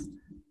to health,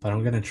 but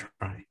I'm gonna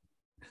try.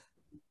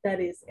 That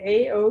is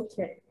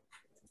A-okay.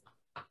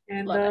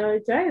 And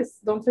guys,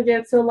 don't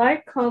forget to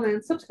like,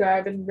 comment,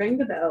 subscribe, and ring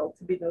the bell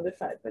to be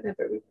notified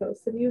whenever we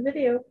post a new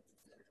video.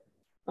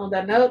 On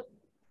that note,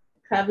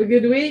 have a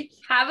good week.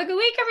 Have a good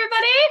week,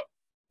 everybody.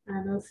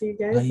 And I'll see you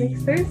guys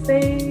next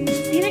Thursday.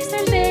 See you next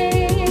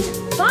Thursday.